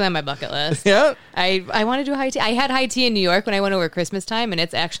 That's actually on my bucket list. Yeah. I want to do high tea. I had high tea in New York when I went over Christmas time, and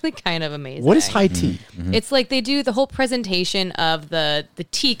it's actually kind of amazing. What is high tea? Mm-hmm. It's like they do the whole presentation of the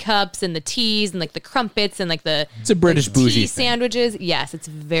teacups and the teas and like the crumpets and like the It's a British bougie tea sandwiches. Yes, it's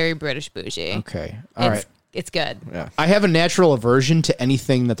very British bougie. Okay. All right. It's good. Yeah. I have a natural aversion to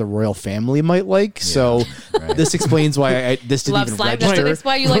anything that the royal family might like, so this explains why this didn't Love even slime dogs. register. That's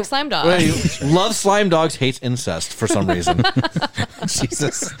why you like slime dogs. Right. Loves slime dogs, hates incest for some reason.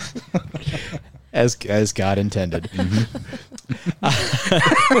 Jesus. As God intended.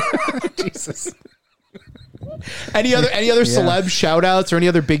 Jesus. Any other celeb shout outs or any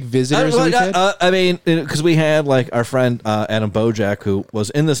other big visitors? I mean, because we had like our friend Adam Bojack, who was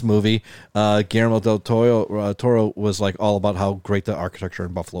in this movie. Guillermo del Toro was like all about how great the architecture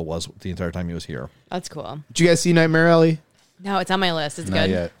in Buffalo was the entire time he was here. That's cool. Did you guys see Nightmare Alley? No, it's on my list. It's Not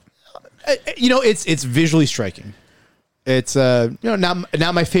good. yet. It's visually striking. It's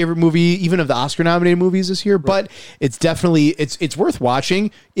not my favorite movie, even of the Oscar nominated movies this year, but it's definitely it's worth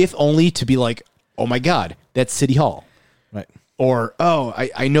watching, if only to be like, oh my God, that's City Hall. Right. Or,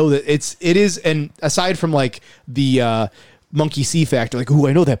 I know that it is, and aside from like the monkey see factor, like,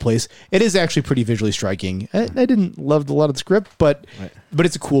 I know that place, it is actually pretty visually striking. I didn't love a lot of the script, but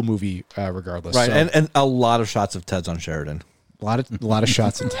it's a cool movie regardless. Right. So, And a lot of shots of Ted's on Sheridan. a lot of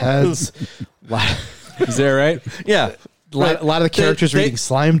shots in Ted's. Is that right? Yeah. A lot of the characters reading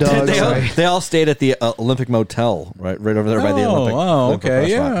slime dogs. They all stayed at the Olympic Motel, right over there by the Olympic. Oh, Olympic okay.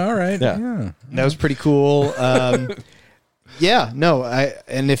 restaurant. Yeah, all right. Yeah. That was pretty cool.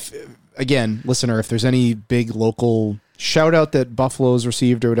 If again, listener, if there's any big local shout out that Buffalo's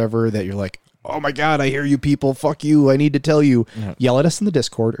received or whatever that you're like, oh my God, I hear you people, fuck you, I need to tell you, yell at us in the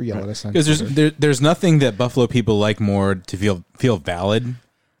Discord or yell at us on because there's nothing that Buffalo people like more to feel valid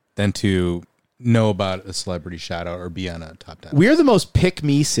than to know about a celebrity shout out or be on a top 10. We're the most pick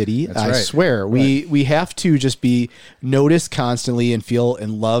me city. That's I right. swear. We have to just be noticed constantly and feel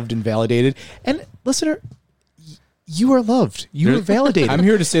and loved and validated. And listener, you are loved. You are validated. I'm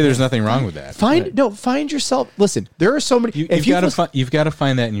here to say there's nothing wrong with that. Find yourself. Listen, there are so many. You've got to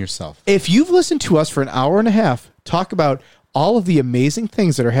find that in yourself. If you've listened to us for an hour and a half talk about all of the amazing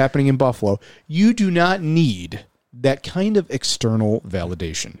things that are happening in Buffalo, you do not need that kind of external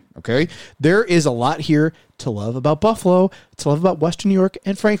validation. Okay. There is a lot here to love about Buffalo, to love about Western New York,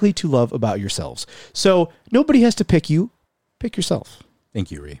 and frankly, to love about yourselves. So nobody has to pick you. Pick yourself.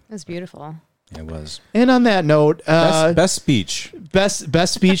 Thank you, Ree. That's beautiful. It was. And on that note, Best speech.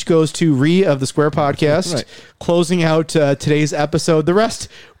 best speech goes to Ree of the Square Podcast, Right. closing out today's episode. The rest,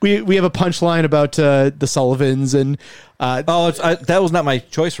 we have a punchline about the Sullivans and that was not my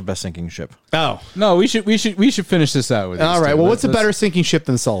choice for best sinking ship. oh. No, we should finish this out with. All these right. two. Well, what's a Let's- better sinking ship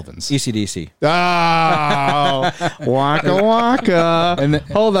than Sullivans? ECDC. Oh, waka waka. And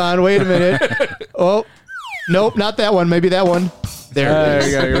Hold on, wait a minute. Oh, nope, not that one. Maybe that one. There it There is.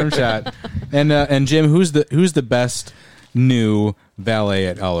 you go, your rim shot. And Jim, who's the best new valet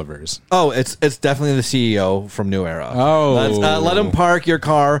at Oliver's? Oh, it's definitely the CEO from New Era. Oh. Let him park your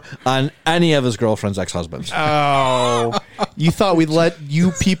car on any of his girlfriend's ex-husbands. Oh, you thought we'd let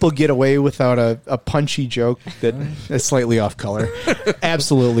you people get away without a punchy joke that is slightly off color?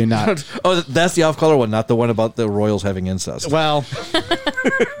 Absolutely not. Oh, that's the off-color one, not the one about the royals having incest. Well,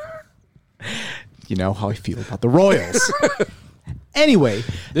 you know how I feel about the Royals. Anyway,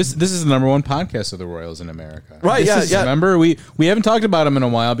 This is the number one podcast of the Royals in America. Right, This is- yeah. Remember, we haven't talked about them in a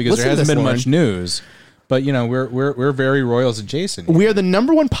while because Listen there to hasn't this, been Lauren. much news. But we're very Royals adjacent here we are the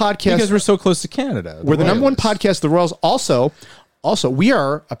number one podcast. because we're so close to Canada. We're the number one Royals. podcast of the Royals. Also, we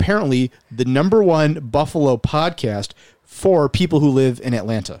are apparently the number one Buffalo podcast for people who live in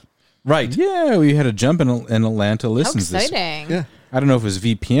Atlanta. Right. Yeah, we had a jump in Atlanta How listens. This exciting. Yeah. I don't know if it was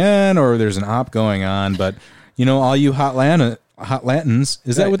VPN or there's an op going on, but all you hot Latins,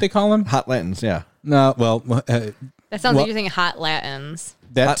 is that Right. what they call them? Hot Lantins, yeah. No, well, That sounds Well- like you're saying hot Latins.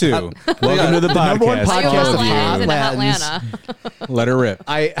 that too. Hot- Welcome to the podcast. number one Are you podcast hot of Latins hot in Latins. Atlanta? Let her rip.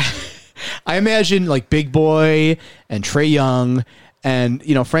 I imagine like Big Boy and Trey Young and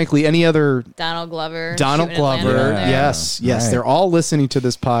frankly any other Donald Glover. Donald shooting Atlanta Glover. over there. Yes, Right. they're all listening to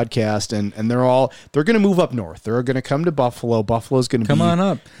this podcast and they're going to move up north. They're going to come to Buffalo. Buffalo's going to Come be on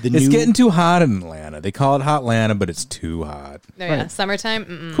up. The It's new, getting too hot in Atlanta. They call it Hot Atlanta, but it's too hot. Oh, yeah. Summertime?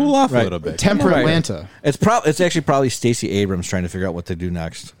 Mm-mm. Cool off Right. a little bit. temperate Right. Atlanta. It's actually probably Stacey Abrams trying to figure out what to do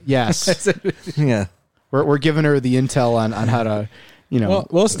next. Yes. Yeah. we're giving her the intel on how to,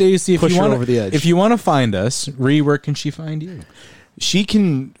 Well, Stacey, if push you her want over the edge. if you want to find us, Ree, where can she find you? she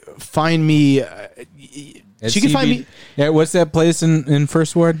can find me. At She can find me. Yeah, what's that place in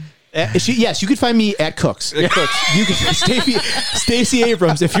First Ward? Yes, you can find me at Cook's. You can Stacey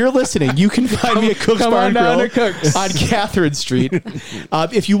Abrams. If you're listening, you can find me at Cook's come Bar on and down Grill to Cook's. on Catherine Street.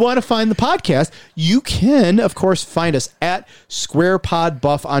 If you want to find the podcast, you can, of course, find us at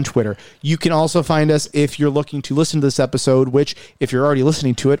SquarePodBuff on Twitter. You can also find us if you're looking to listen to this episode. Which, if you're already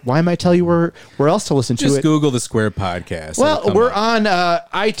listening to it, why am I tell you where else to listen to Just it? Google the Square Podcast. It'll Well, come we're up. on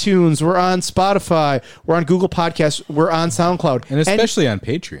iTunes, we're on Spotify, we're on Google Podcasts, we're on SoundCloud, and especially on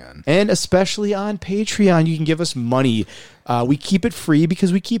Patreon. and especially on Patreon. You can give us money. We keep it free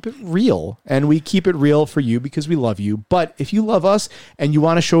because we keep it real, and we keep it real for you because we love you. But if you love us and you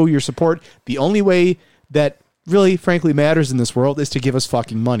want to show your support, the only way that really, frankly, matters in this world is to give us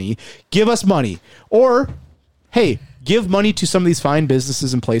fucking money. Give us money, or hey, give money to some of these fine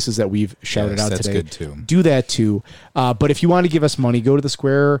businesses and places that we've shouted Yes, out that's today. good, too. Do that too. But if you want to give us money, go to the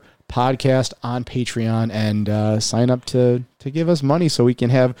Square Podcast on Patreon and sign up to give us money so we can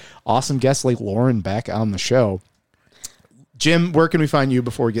have awesome guests like Lauren back on the show. Jim, where can we find you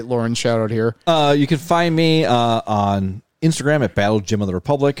before we get Lauren's shout out here? You can find me on Instagram at Battle Gym of the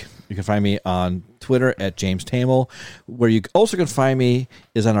Republic. You can find me on Twitter at James Tamel. Where you also can find me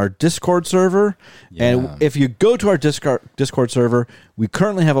is on our Discord server. And if you go to our Discord server, we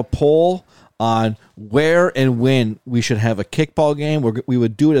currently have a poll on where and when we should have a kickball game. We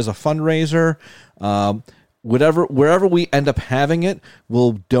would do it as a fundraiser. Wherever we end up having it,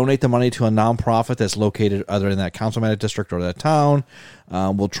 we'll donate the money to a nonprofit that's located either in that councilmanic district or that town.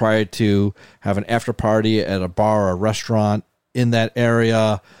 We'll try to have an after party at a bar or a restaurant in that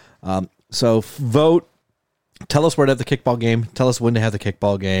area. So vote. Tell us where to have the kickball game. Tell us when to have the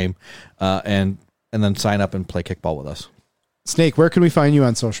kickball game, and then sign up and play kickball with us. Snake, where can we find you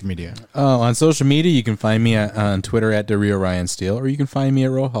on social media? Oh, on social media, you can find me on Twitter at Dario Ryan Steele, or you can find me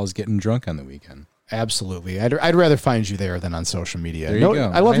at Rohal's getting drunk on the weekend. Absolutely. I'd rather find you there than on social media. There you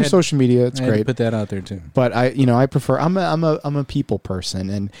go. I love I your had- social media. It's I had to great. put that out there too. But I prefer. I'm a people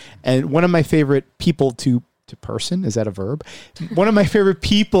person, and one of my favorite people to person, is that a verb? One of my favorite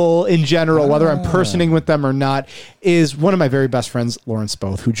people in general, whether I'm personing with them or not, is one of my very best friends, Lauren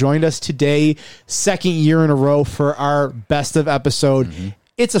Spoth, who joined us today, second year in a row for our best of episode.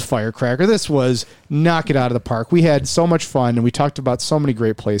 It's a firecracker. This was knock it out of the park. We had so much fun, and we talked about so many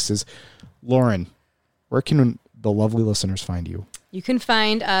great places. Lauren, where can the lovely listeners find you? You can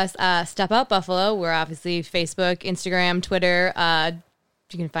find us Step Out Buffalo. We're obviously Facebook, Instagram, Twitter.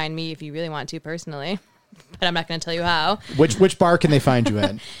 You can find me if you really want to personally, but I'm not going to tell you how. Which bar can they find you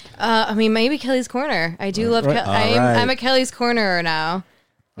at? I mean, maybe Kelly's Corner. I do love. I'm a Kelly's Corner now.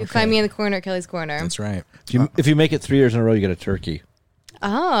 You can find me in the corner at Kelly's Corner. That's right. If you make it 3 years in a row, you get a turkey.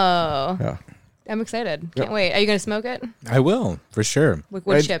 Oh. Yeah. I'm excited. Can't wait. Are you going to smoke it? I will, for sure.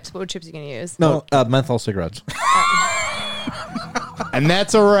 What chips? What chips are you going to use? No, menthol cigarettes. And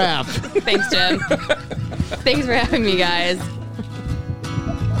that's a wrap. Thanks, Jim. Thanks for having me, guys.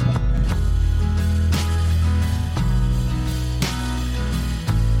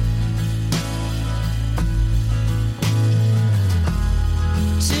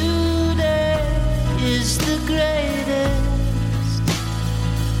 Is the greatest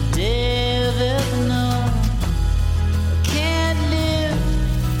day I've ever known. I can't live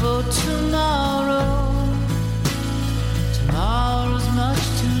for tomorrow. Tomorrow's much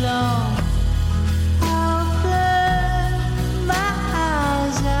too long. I'll burn my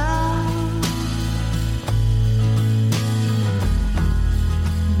eyes out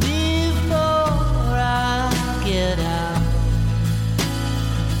before I get out.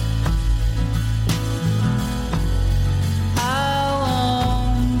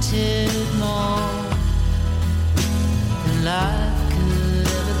 Till